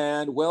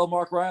 And, well,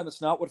 Mark Ryan,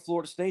 that's not what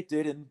Florida State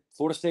did, and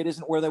Florida State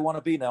isn't where they want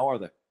to be now, are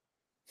they?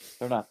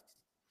 They're not.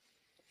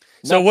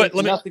 So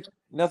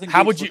nothing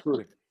how beats would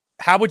recruiting.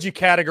 How would you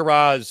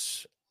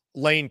categorize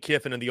Lane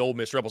Kiffin and the Ole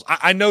Miss Rebels?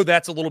 I know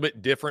that's a little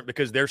bit different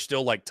because they're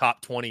still like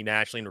top 20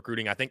 nationally in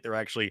recruiting. I think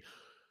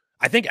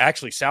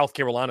actually South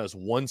Carolina is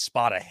one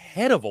spot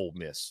ahead of Ole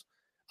Miss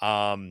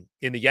in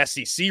the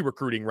SEC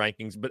recruiting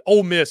rankings, but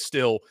Ole Miss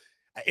still,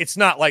 it's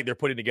not like they're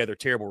putting together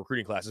terrible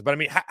recruiting classes. But I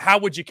mean, how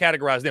would you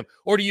categorize them?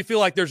 Or do you feel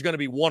like there's going to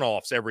be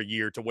one-offs every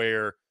year to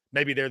where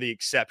maybe they're the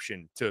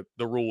exception to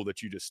the rule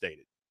that you just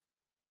stated?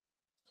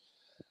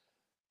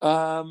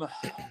 So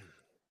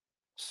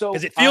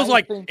because it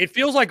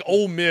feels like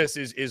Ole Miss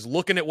is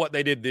looking at what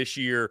they did this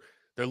year.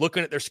 They're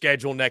looking at their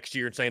schedule next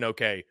year and saying,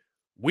 okay,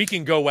 we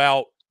can go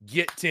out,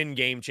 get 10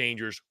 game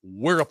changers.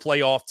 We're a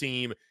playoff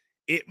team.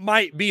 It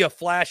might be a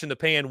flash in the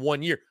pan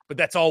 1 year, but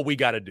that's all we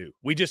got to do.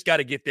 We just got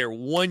to get there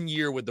 1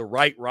 year with the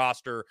right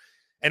roster.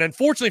 And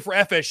unfortunately for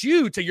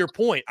FSU, to your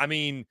point, I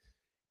mean,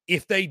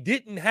 if they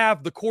didn't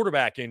have the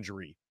quarterback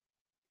injury,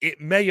 it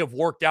may have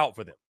worked out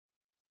for them.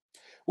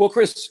 Well,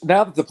 Chris,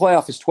 now that the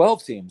playoff is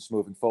 12 teams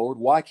moving forward,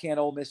 why can't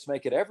Ole Miss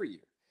make it every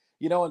year?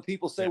 You know, and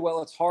people say,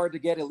 well, it's hard to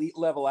get elite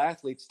level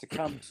athletes to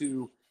come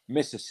to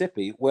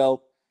Mississippi.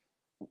 Well,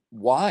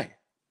 why?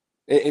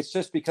 It's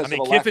just because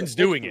Kiffin's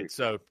doing it.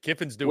 So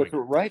Kiffin's doing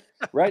it.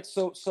 Right.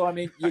 So I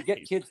mean, you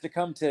get kids to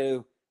come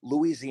to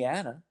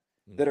Louisiana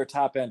that are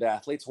top end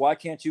athletes. Why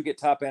can't you get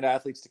top end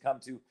athletes to come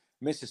to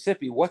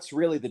Mississippi? What's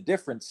really the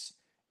difference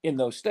in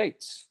those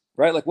states?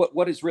 Right? Like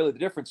what is really the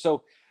difference?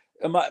 So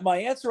my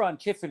answer on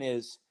Kiffin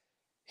is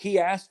he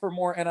asked for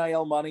more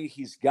NIL money.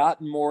 He's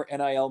gotten more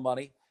NIL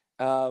money.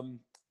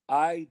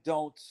 I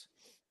don't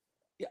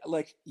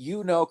like,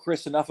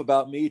 Chris, enough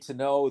about me to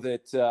know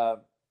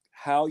that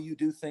how you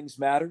do things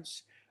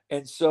matters.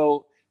 And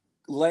so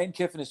Lane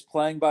Kiffin is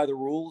playing by the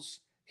rules.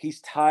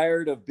 He's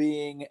tired of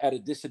being at a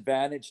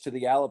disadvantage to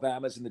the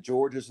Alabamas and the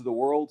Georgias of the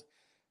world.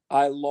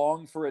 I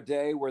long for a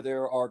day where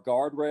there are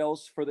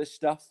guardrails for this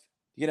stuff,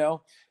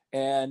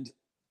 and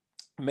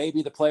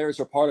maybe the players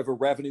are part of a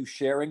revenue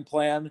sharing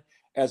plan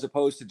as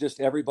opposed to just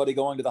everybody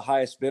going to the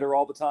highest bidder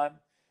all the time.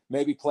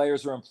 Maybe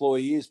players are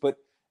employees, but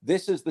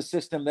this is the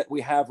system that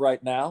we have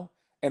right now.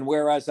 And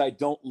whereas I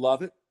don't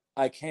love it,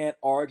 I can't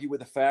argue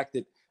with the fact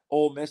that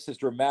Ole Miss has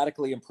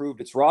dramatically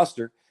improved its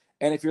roster.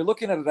 And if you're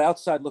looking at it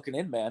outside looking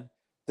in, man,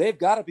 they've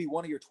got to be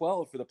one of your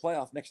 12 for the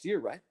playoff next year,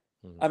 right?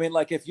 Mm-hmm. I mean,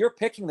 like if you're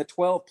picking the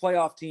 12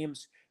 playoff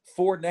teams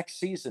for next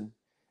season,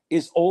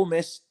 is Ole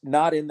Miss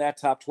not in that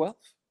top 12?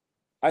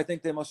 I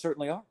think they most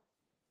certainly are.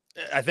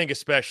 I think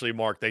especially,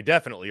 Mark, they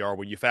definitely are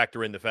when you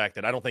factor in the fact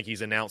that I don't think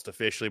he's announced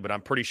officially, but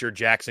I'm pretty sure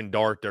Jackson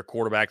Dart, their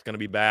quarterback, is going to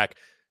be back.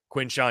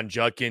 Quinshon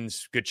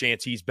Judkins, good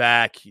chance he's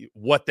back.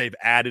 What they've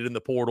added in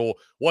the portal,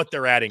 what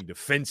they're adding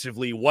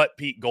defensively, what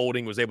Pete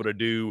Golding was able to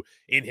do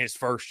in his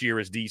first year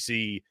as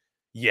DC.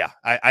 Yeah,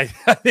 I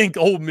think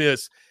Ole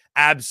Miss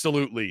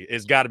absolutely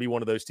has got to be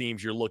one of those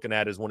teams you're looking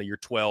at as one of your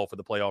 12 for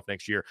the playoff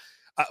next year.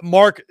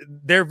 Mark,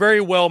 there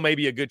very well may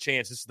be a good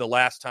chance this is the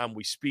last time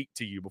we speak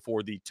to you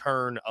before the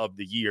turn of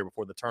the year,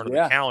 before the turn of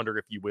the calendar,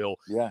 if you will.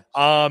 Yeah.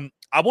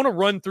 I want to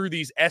run through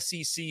these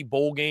SEC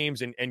bowl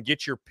games and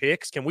get your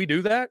picks. Can we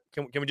do that?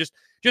 Can we just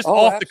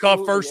off the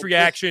cuff first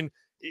reaction?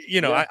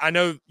 I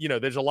know,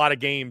 there's a lot of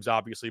games,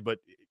 obviously, but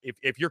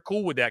if you're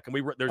cool with that, can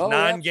we? There's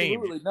 9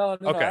 games. Absolutely. No,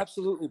 Okay.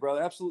 absolutely,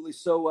 brother, absolutely.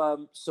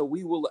 So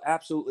we will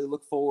absolutely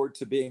look forward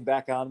to being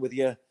back on with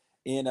you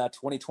in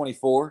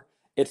 2024.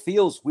 It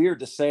feels weird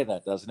to say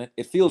that, doesn't it?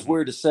 It feels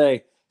weird to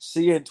say,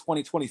 see you in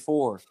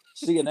 2024,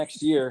 see you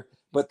next year.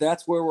 But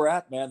that's where we're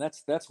at, man.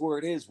 That's where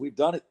it is. We've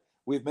done it.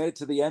 We've made it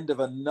to the end of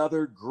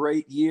another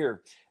great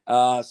year.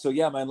 So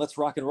yeah, man, let's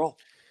rock and roll.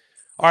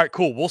 All right,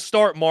 cool. We'll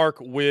start, Mark,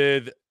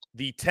 with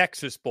the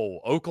Texas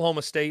Bowl,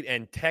 Oklahoma State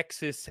and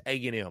Texas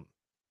A&M.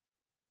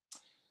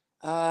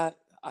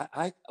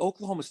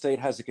 Oklahoma State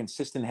has a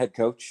consistent head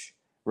coach,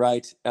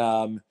 right?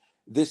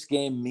 This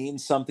game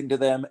means something to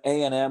them.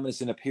 A&M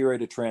is in a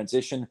period of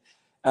transition.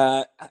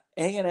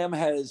 A&M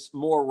has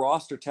more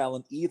roster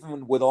talent,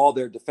 even with all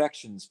their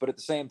defections. But at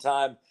the same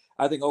time,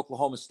 I think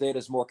Oklahoma State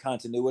has more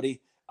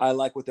continuity. I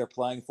like what they're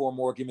playing for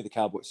more. Give me the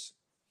Cowboys.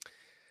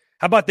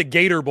 How about the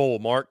Gator Bowl,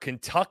 Mark?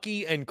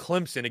 Kentucky and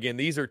Clemson. Again,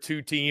 these are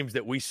 2 teams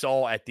that we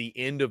saw at the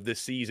end of the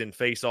season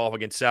face off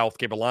against South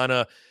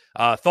Carolina.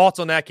 Thoughts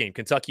on that game,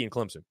 Kentucky and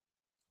Clemson?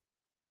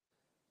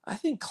 I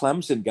think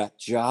Clemson got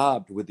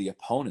jobbed with the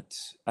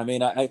opponents. I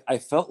mean, I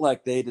felt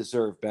like they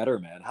deserve better,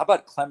 man. How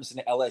about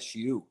Clemson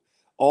LSU?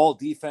 All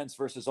defense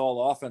versus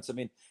all offense. I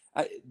mean,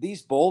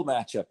 these bowl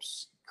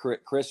matchups,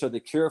 Chris, are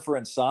the cure for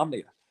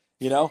insomnia.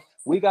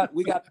 We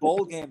got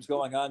bowl games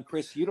going on,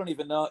 Chris. You don't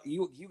even know,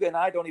 you and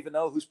I don't even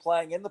know who's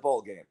playing in the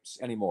bowl games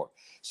anymore.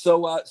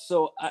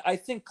 So I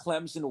think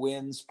Clemson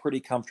wins pretty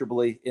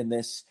comfortably in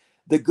this.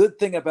 The good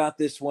thing about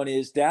this one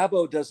is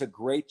Dabo does a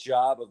great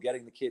job of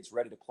getting the kids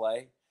ready to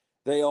play.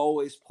 They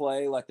always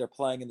play like they're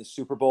playing in the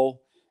Super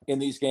Bowl in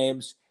these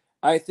games.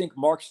 I think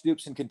Mark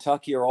Stoops and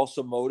Kentucky are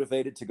also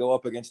motivated to go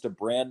up against a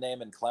brand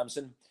name in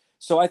Clemson.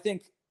 So I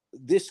think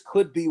this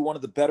could be one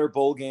of the better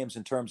bowl games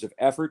in terms of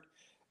effort.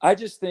 I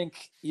just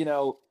think,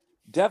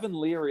 Devin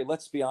Leary,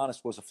 let's be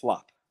honest, was a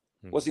flop.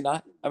 Was he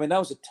not? I mean, that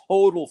was a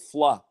total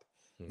flop.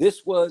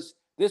 This was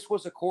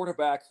a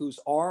quarterback whose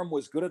arm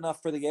was good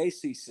enough for the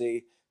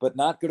ACC, but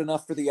not good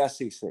enough for the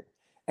SEC.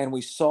 And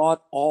we saw it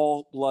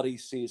all bloody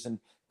season.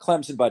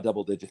 Clemson by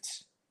double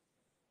digits.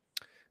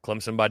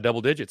 Clemson by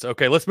double digits.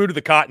 Okay, let's move to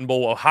the Cotton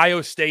Bowl.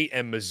 Ohio State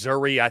and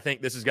Missouri. I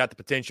think this has got the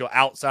potential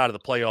outside of the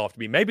playoff to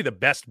be maybe the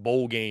best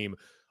bowl game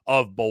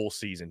of bowl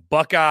season.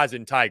 Buckeyes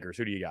and Tigers.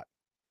 Who do you got?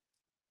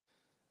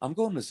 I'm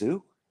going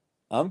Mizzou.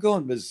 I'm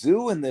going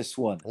Mizzou in this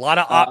one. A lot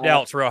of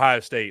opt-outs for Ohio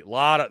State. A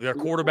lot of their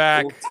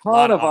quarterback.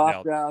 Ton of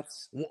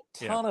opt-outs.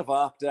 Ton of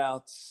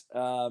opt-outs.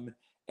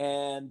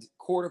 And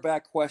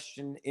quarterback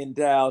question in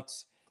doubt.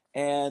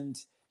 And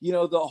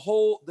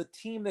the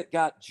team that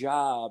got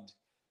jobbed,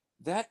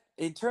 that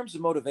in terms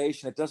of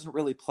motivation, it doesn't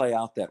really play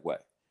out that way.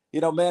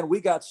 Man,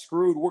 we got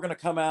screwed. We're going to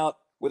come out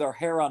with our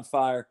hair on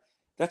fire.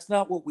 That's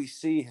not what we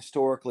see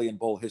historically in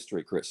bowl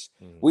history, Chris.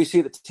 We see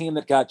the team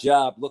that got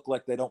jobbed look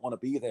like they don't want to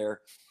be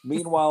there.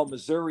 Meanwhile,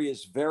 Missouri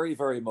is very,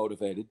 very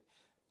motivated.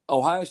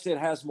 Ohio State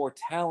has more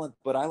talent,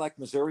 but I like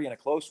Missouri in a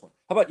close one.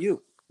 How about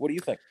you? What do you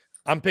think?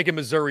 I'm picking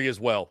Missouri as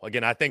well.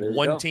 Again, I think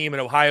one team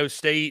in Ohio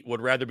State would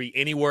rather be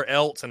anywhere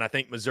else, and I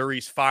think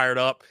Missouri's fired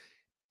up.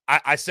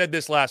 I said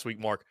this last week,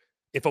 Mark.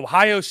 If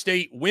Ohio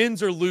State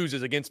wins or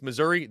loses against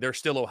Missouri, they're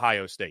still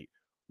Ohio State.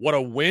 What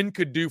a win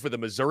could do for the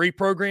Missouri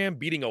program,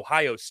 beating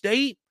Ohio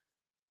State,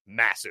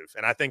 massive.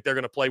 And I think they're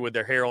going to play with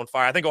their hair on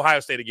fire. I think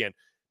Ohio State, again,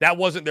 that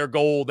wasn't their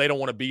goal. They don't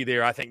want to be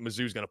there. I think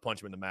Mizzou's going to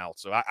punch them in the mouth.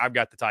 So I've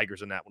got the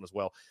Tigers in that one as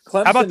well.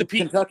 Clemson, how about the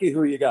Kentucky?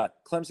 Who you got?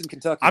 Clemson,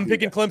 Kentucky. I'm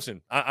picking Clemson.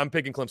 I'm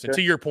picking Clemson. Sure.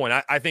 To your point,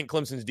 I think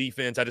Clemson's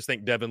defense, I just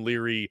think Devin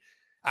Leary,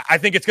 I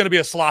think it's going to be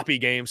a sloppy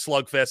game,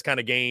 slugfest kind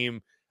of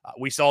game.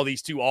 We saw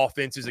these 2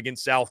 offenses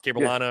against South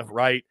Carolina,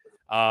 right?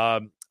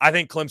 I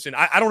think Clemson,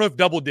 I don't know if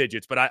double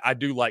digits, but I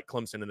do like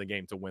Clemson in the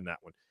game to win that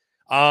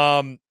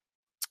one.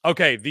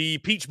 Okay, the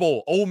Peach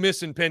Bowl, Ole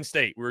Miss and Penn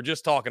State. We were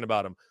just talking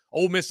about them.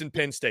 Ole Miss and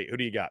Penn State. Who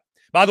do you got?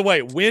 By the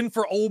way, win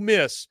for Ole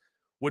Miss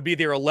would be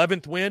their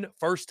 11th win,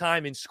 first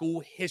time in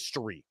school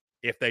history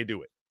if they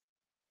do it.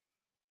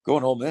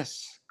 Going Ole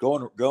Miss.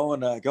 Going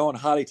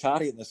hotty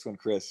toddy in this one,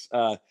 Chris.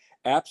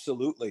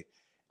 Absolutely.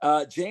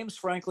 James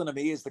Franklin, to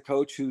me, is the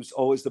coach who's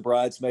always the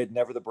bridesmaid,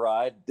 never the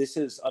bride. This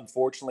is,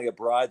 unfortunately, a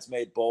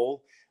bridesmaid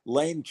bowl.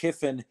 Lane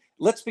Kiffin,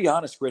 let's be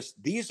honest, Chris,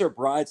 these are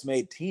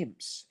bridesmaid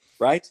teams,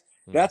 right?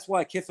 That's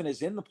why Kiffin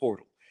is in the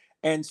portal.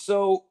 And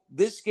so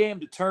this game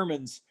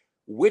determines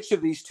which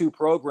of these 2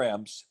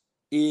 programs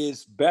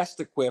is best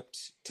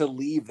equipped to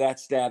leave that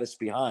status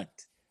behind,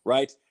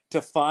 right?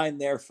 To find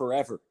their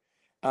forever.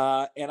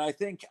 And I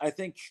think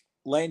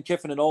Lane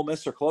Kiffin and Ole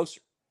Miss are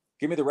closer.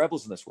 Give me the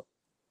Rebels in this one.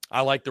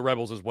 I like the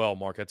Rebels as well,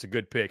 Mark. That's a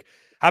good pick.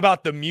 How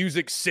about the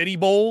Music City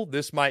Bowl?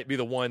 This might be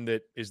the one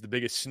that is the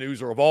biggest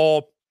snoozer of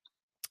all.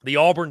 The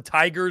Auburn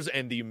Tigers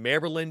and the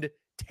Maryland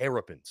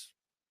Terrapins.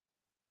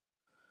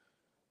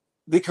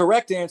 The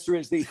correct answer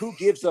is the Who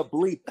Gives a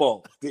Bleep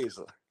Bowl,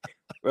 Diesel.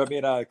 I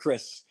mean,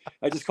 Chris.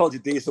 I just called you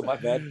Diesel, my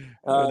bad.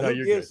 No,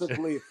 who gives a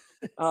bleep?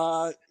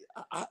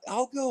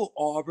 I'll go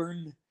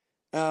Auburn.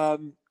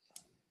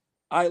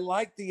 I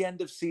like the end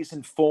of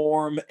season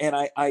form, and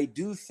I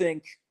do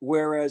think,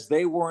 whereas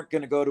they weren't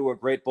going to go to a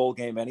great bowl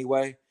game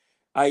anyway,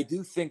 I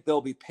do think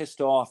they'll be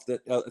pissed off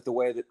that at the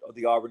way that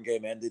the Auburn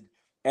game ended.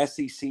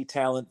 SEC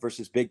talent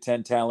versus Big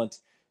Ten talent.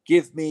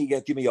 Give me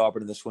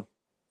Auburn in this one.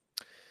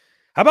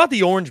 How about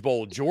the Orange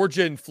Bowl,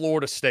 Georgia and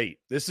Florida State?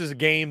 This is a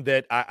game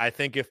that I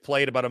think if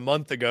played about a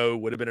month ago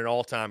would have been an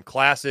all-time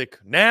classic.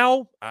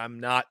 Now, I'm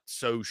not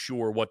so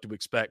sure what to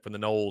expect from the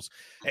Noles.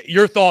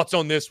 Your thoughts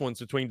on this one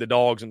between the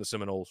Dogs and the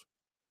Seminoles?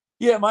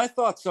 Yeah, my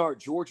thoughts are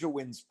Georgia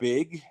wins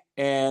big,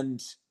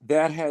 and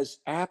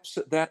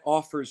that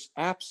offers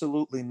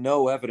absolutely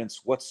no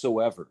evidence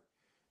whatsoever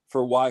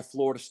for why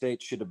Florida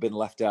State should have been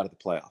left out of the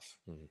playoff.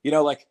 Mm-hmm.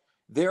 Like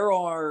there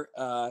are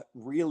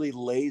really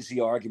lazy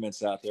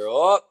arguments out there.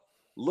 Oh,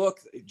 look,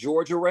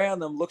 Georgia ran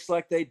them. Looks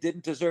like they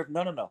didn't deserve.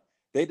 No.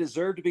 They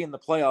deserve to be in the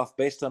playoff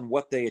based on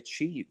what they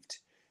achieved.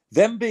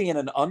 Them being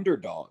an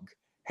underdog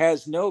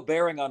has no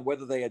bearing on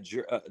whether they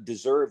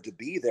deserve to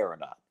be there or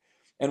not.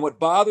 And what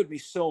bothered me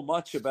so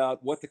much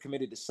about what the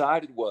committee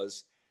decided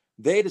was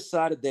they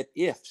decided that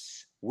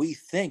ifs, we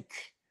think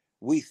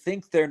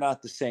they're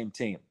not the same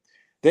team.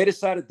 They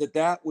decided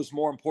that was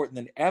more important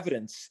than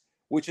evidence,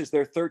 which is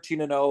their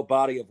 13-0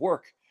 body of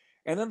work.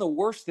 And then the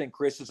worst thing,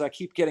 Chris, is I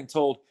keep getting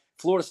told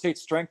Florida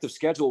State's strength of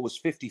schedule was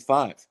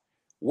 55.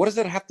 What does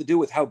that have to do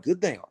with how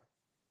good they are?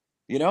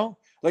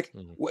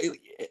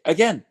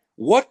 Again,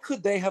 what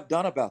could they have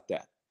done about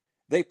that?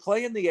 They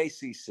play in the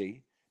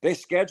ACC. They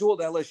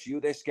scheduled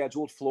LSU. They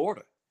scheduled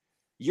Florida.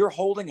 You're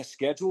holding a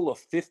schedule of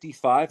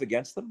 55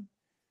 against them?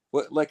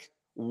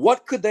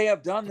 What could they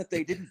have done that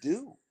they didn't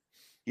do?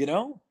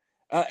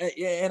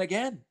 And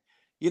again,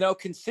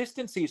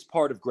 consistency is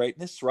part of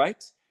greatness,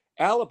 right?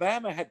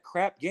 Alabama had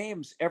crap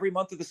games every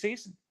month of the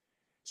season.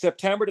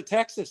 September to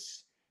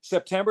Texas,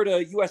 September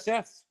to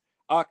USF,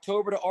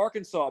 October to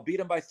Arkansas, beat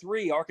them by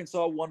 3.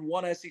 Arkansas won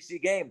 1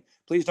 SEC game.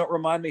 Please don't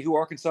remind me who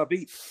Arkansas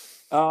beat.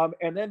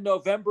 And then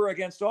November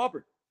against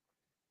Auburn.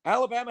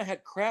 Alabama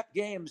had crap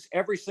games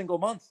every single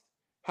month.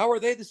 How are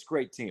they this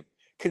great team?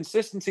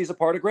 Consistency is a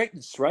part of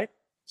greatness, right?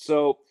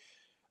 So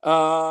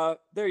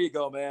there you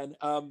go, man.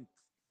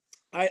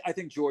 I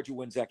think Georgia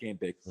wins that game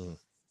big.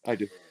 I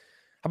do.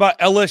 How about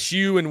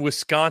LSU and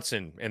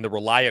Wisconsin in the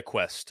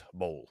ReliaQuest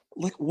Bowl?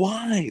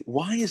 Why?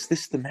 Why is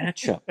this the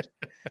matchup?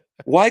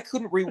 Why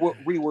couldn't we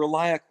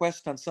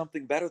ReliaQuest on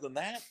something better than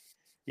that?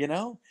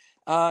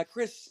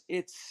 Chris,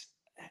 it's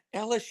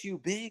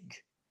LSU big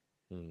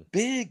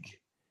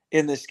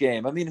in this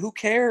game. I mean, who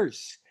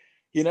cares?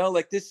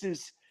 This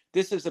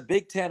is a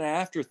Big Ten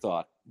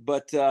afterthought.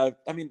 But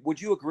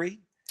would you agree?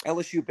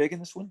 LSU big in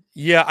this one?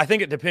 Yeah, I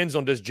think it depends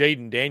on does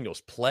Jaden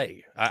Daniels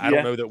play. I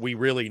don't know that we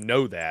really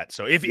know that.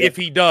 So if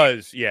he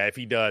does,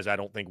 I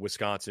don't think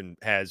Wisconsin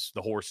has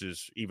the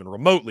horses even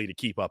remotely to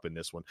keep up in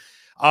this one.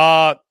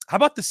 How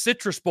about the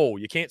Citrus Bowl?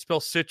 You can't spell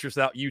citrus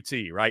without UT,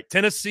 right?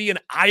 Tennessee and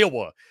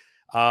Iowa.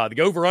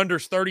 The over-under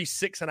is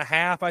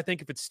 36.5, I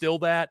think, if it's still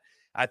that.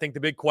 I think the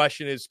big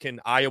question is, can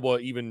Iowa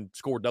even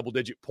score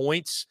double-digit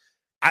points?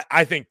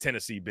 I think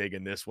Tennessee big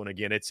in this one.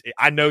 Again,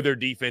 I know their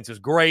defense is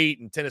great,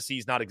 and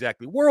Tennessee's not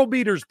exactly world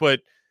beaters,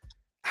 but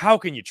how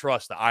can you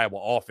trust the Iowa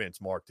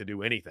offense, Mark, to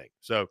do anything?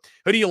 So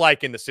who do you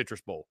like in the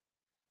Citrus Bowl?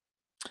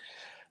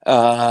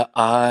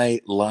 I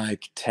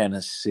like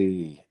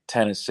Tennessee.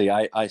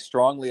 I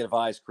strongly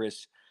advise,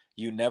 Chris,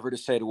 you never to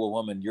say to a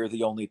woman, you're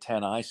the only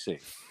 10 I see.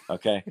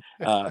 Okay.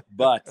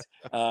 But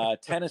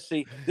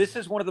Tennessee, this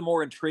is one of the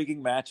more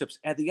intriguing matchups.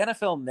 And the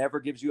NFL never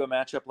gives you a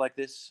matchup like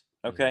this.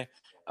 Okay.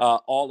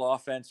 All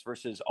offense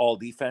versus all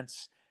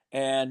defense.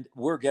 And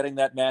we're getting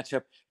that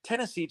matchup.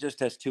 Tennessee just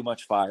has too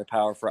much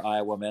firepower for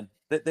Iowa, man.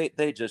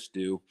 They just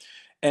do.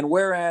 And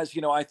whereas,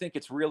 I think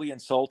it's really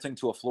insulting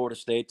to a Florida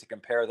State to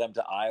compare them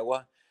to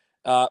Iowa.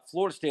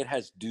 Florida State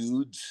has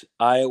dudes.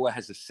 Iowa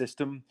has a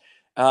system.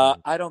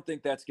 I don't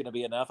think that's going to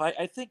be enough.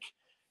 I think,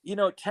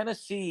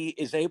 Tennessee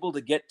is able to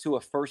get to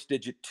a first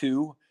digit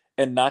 2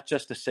 and not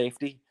just a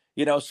safety,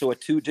 so a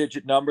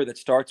 2-digit number that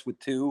starts with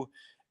 2.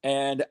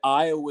 And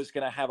Iowa's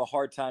going to have a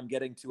hard time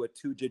getting to a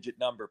 2-digit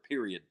number,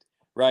 period.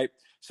 Right.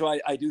 So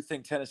I do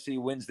think Tennessee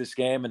wins this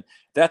game. And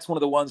that's one of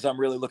the ones I'm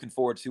really looking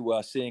forward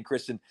to seeing,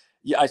 Chris. And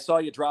I saw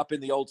you drop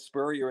in the old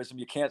Spurrierism.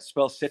 You can't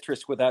spell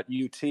citrus without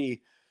UT.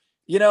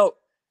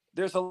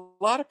 There's a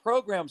lot of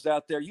programs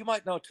out there. You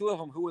might know 2 of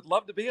them who would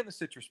love to be in the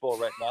Citrus Bowl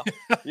right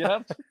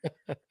now.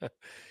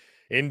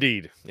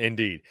 Indeed.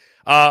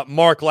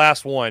 Mark,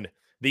 last one.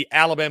 The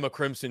Alabama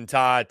Crimson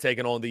Tide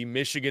taking on the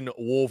Michigan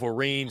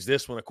Wolverines.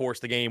 This one, of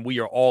course, the game we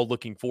are all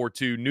looking forward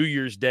to. New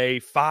Year's Day,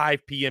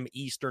 5 p.m.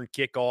 Eastern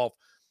kickoff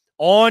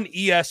on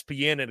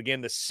ESPN. And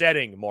again, the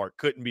setting, Mark,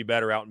 couldn't be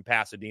better out in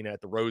Pasadena at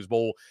the Rose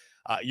Bowl.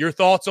 Your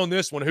thoughts on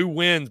this one? Who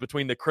wins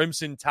between the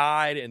Crimson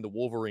Tide and the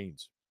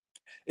Wolverines?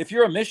 If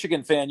you're a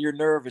Michigan fan, you're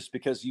nervous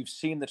because you've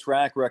seen the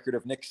track record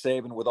of Nick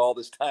Saban with all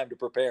this time to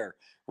prepare,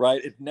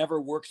 right? It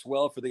never works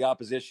well for the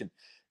opposition.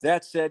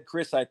 That said,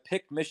 Chris, I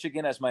picked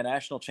Michigan as my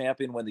national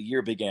champion when the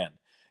year began.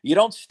 You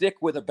don't stick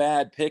with a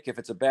bad pick if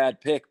it's a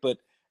bad pick, but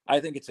I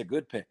think it's a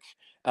good pick.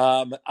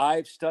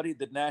 I've studied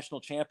the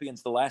national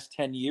champions the last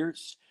 10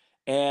 years.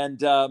 And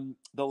the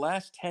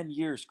last 10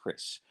 years,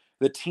 Chris,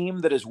 the team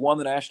that has won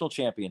the national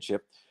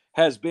championship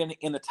has been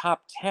in the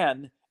top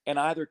 10 in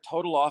either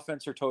total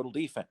offense or total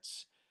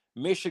defense.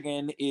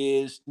 Michigan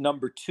is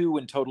number 2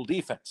 in total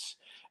defense.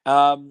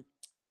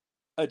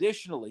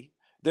 Additionally,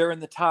 they're in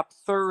the top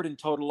third in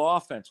total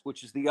offense,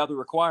 which is the other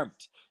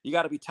requirement. You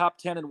got to be top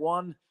 10 in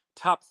one,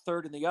 top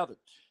third in the other.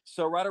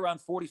 So right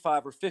around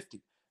 45 or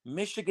 50.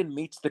 Michigan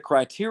meets the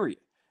criteria.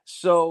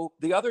 So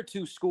the other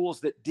two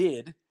schools that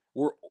did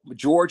were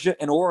Georgia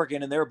and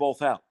Oregon, and they're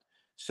both out.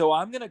 So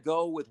I'm going to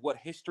go with what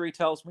history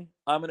tells me.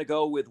 I'm going to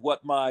go with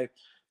what my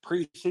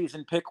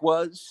preseason pick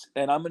was,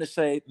 and I'm going to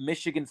say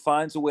Michigan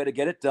finds a way to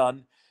get it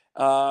done.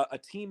 A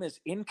team as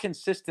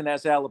inconsistent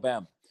as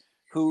Alabama,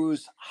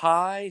 whose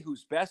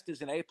best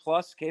is an A+,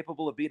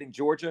 capable of beating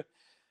Georgia,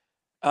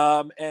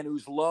 and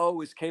whose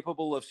low is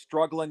capable of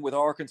struggling with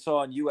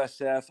Arkansas and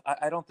USF.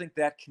 I don't think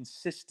that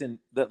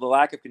the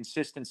lack of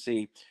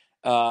consistency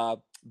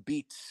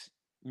beats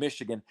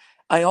Michigan.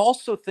 I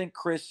also think,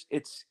 Chris,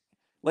 it's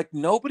like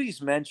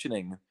nobody's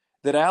mentioning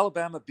that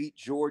Alabama beat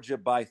Georgia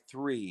by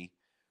 3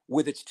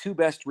 with its 2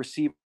 best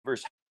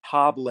receivers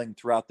hobbling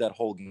throughout that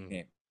whole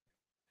game.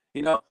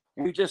 You know,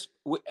 we just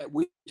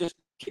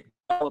give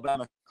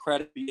Alabama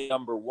credit being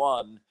number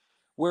 1,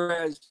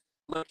 whereas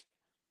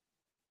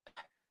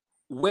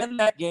when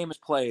that game is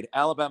played,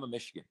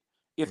 Alabama-Michigan,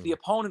 if the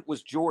opponent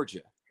was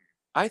Georgia,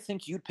 I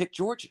think you'd pick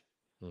Georgia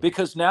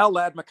because now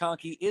Ladd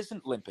McConkey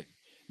isn't limping.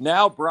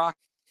 Now Brock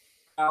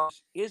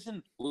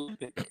isn't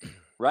limping,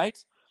 right?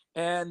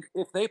 And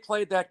if they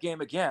played that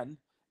game again,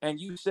 and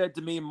you said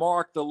to me,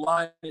 Mark, the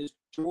line is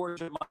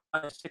Georgia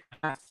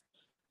 -6.5,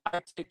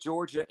 I'd take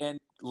Georgia and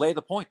lay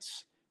the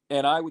points.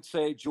 And I would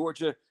say,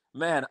 Georgia,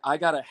 man, I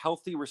got a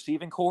healthy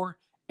receiving core,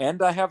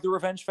 and I have the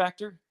revenge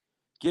factor.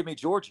 Give me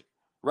Georgia,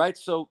 right?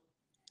 So,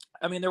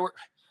 I mean,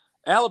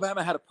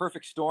 Alabama had a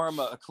perfect storm,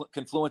 a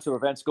confluence of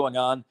events going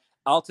on.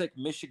 I'll take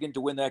Michigan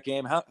to win that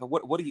game. How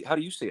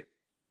do you see it?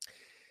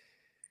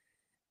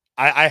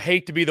 I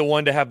hate to be the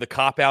one to have the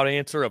cop-out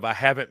answer of I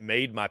haven't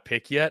made my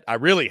pick yet. I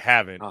really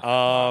haven't.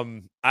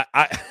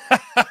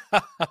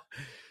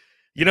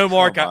 You know,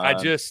 Mark,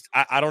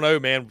 I don't know,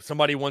 man.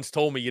 Somebody once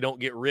told me you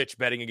don't get rich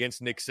betting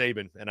against Nick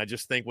Saban, and I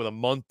just think with a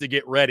month to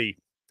get ready,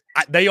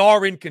 they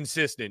are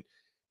inconsistent.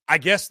 I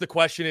guess the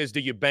question is, do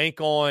you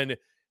bank on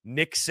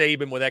Nick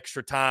Saban with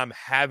extra time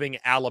having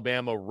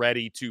Alabama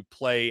ready to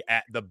play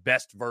at the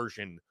best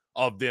version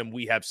of them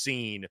we have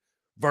seen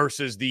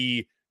versus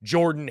the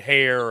Jordan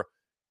Hare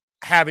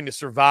having to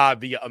survive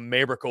via a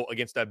miracle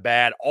against a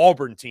bad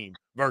Auburn team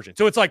version?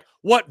 So it's like,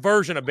 what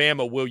version of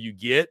Bama will you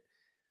get?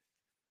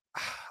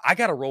 I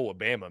got to roll with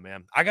Bama,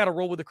 man. I got to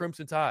roll with the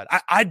Crimson Tide.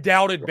 I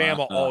doubted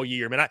Bama all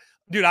year, man.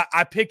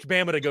 I picked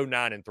Bama to go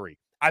 9-3.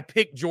 I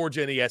picked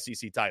Georgia in the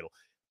SEC title.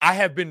 I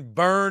have been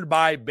burned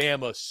by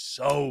Bama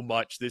so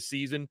much this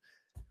season.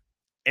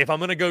 If I'm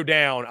going to go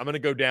down, I'm going to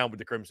go down with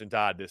the Crimson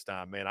Tide this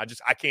time, man.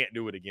 I can't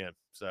do it again.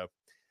 So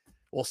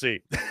we'll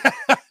see.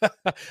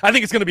 I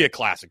think it's going to be a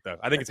classic, though.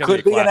 I think it's going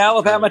to be an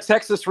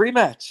Alabama-Texas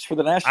rematch for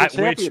the national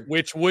championship,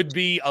 which would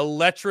be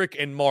electric.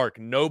 And Mark,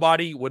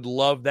 nobody would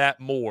love that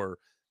more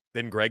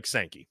than Greg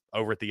Sankey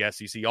over at the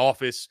SEC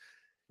office.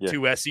 Yeah.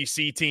 2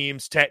 SEC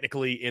teams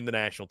technically in the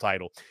national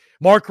title.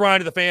 Marc Ryan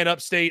of the Fan,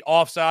 Upstate,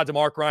 Offsides of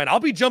Marc Ryan. I'll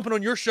be jumping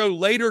on your show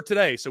later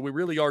today, so we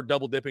really are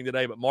double dipping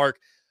today. But Mark,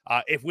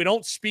 if we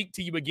don't speak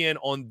to you again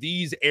on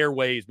these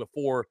airways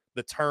before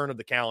the turn of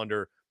the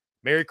calendar,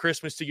 Merry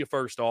Christmas to you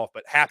first off,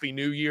 but Happy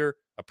New Year.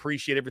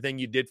 Appreciate everything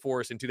you did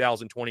for us in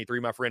 2023,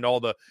 my friend. All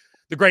the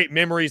great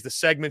memories, the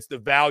segments, the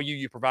value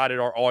you provided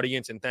our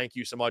audience, and thank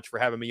you so much for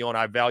having me on.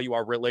 I value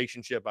our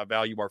relationship. I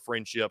value our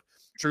friendship.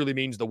 Truly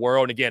means the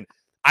world. And again,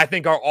 I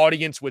think our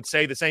audience would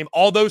say the same.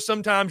 Although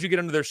sometimes you get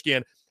under their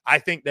skin, I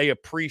think they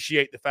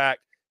appreciate the fact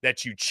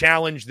that you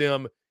challenge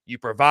them, you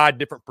provide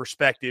different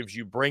perspectives,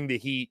 you bring the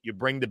heat, you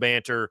bring the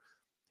banter,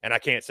 and I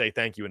can't say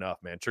thank you enough,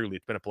 man. Truly,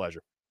 it's been a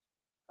pleasure.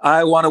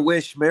 I want to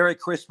wish Merry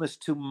Christmas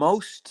to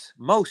most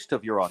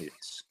of your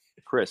audience,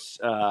 Chris.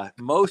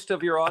 Most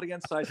of your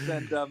audience, I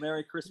send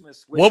Merry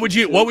Christmas. What would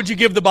you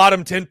give the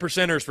bottom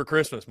 10%ers for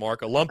Christmas,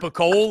 Mark? A lump of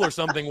coal or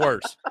something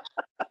worse?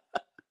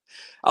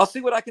 I'll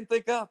see what I can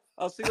think of.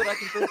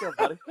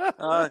 Buddy.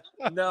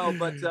 No,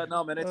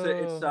 man.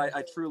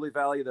 I truly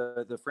value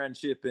the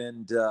friendship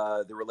and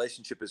the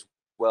relationship as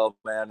well,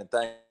 man. And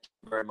thank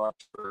you very much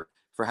for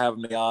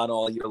having me on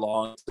all year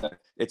long.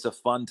 It's a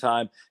fun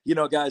time. You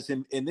know, guys,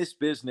 in this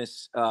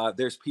business,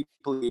 there's people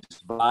who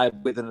just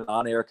vibe with an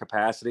on-air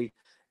capacity.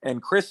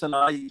 And Chris and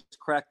I just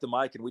crack the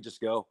mic and we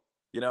just go.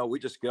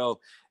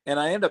 And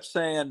I end up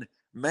saying,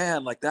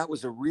 man, like that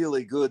was a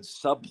really good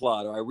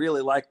subplot, or I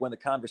really like when the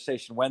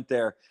conversation went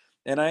there.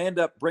 And I end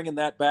up bringing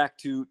that back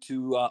to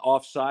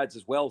Offsides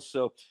as well.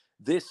 So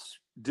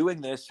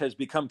doing this has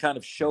become kind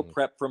of show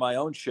prep for my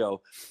own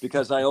show,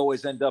 because I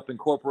always end up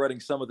incorporating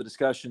some of the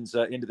discussions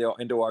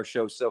into our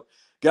show. So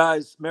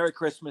guys, Merry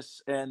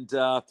Christmas, and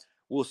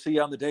we'll see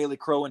you on the Daily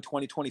Crow in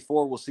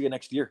 2024. We'll see you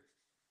next year.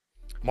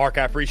 Mark,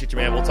 I appreciate you,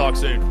 man. We'll talk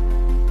soon.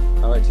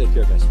 All right, take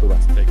care, guys.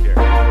 Bye-bye. Take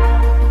care.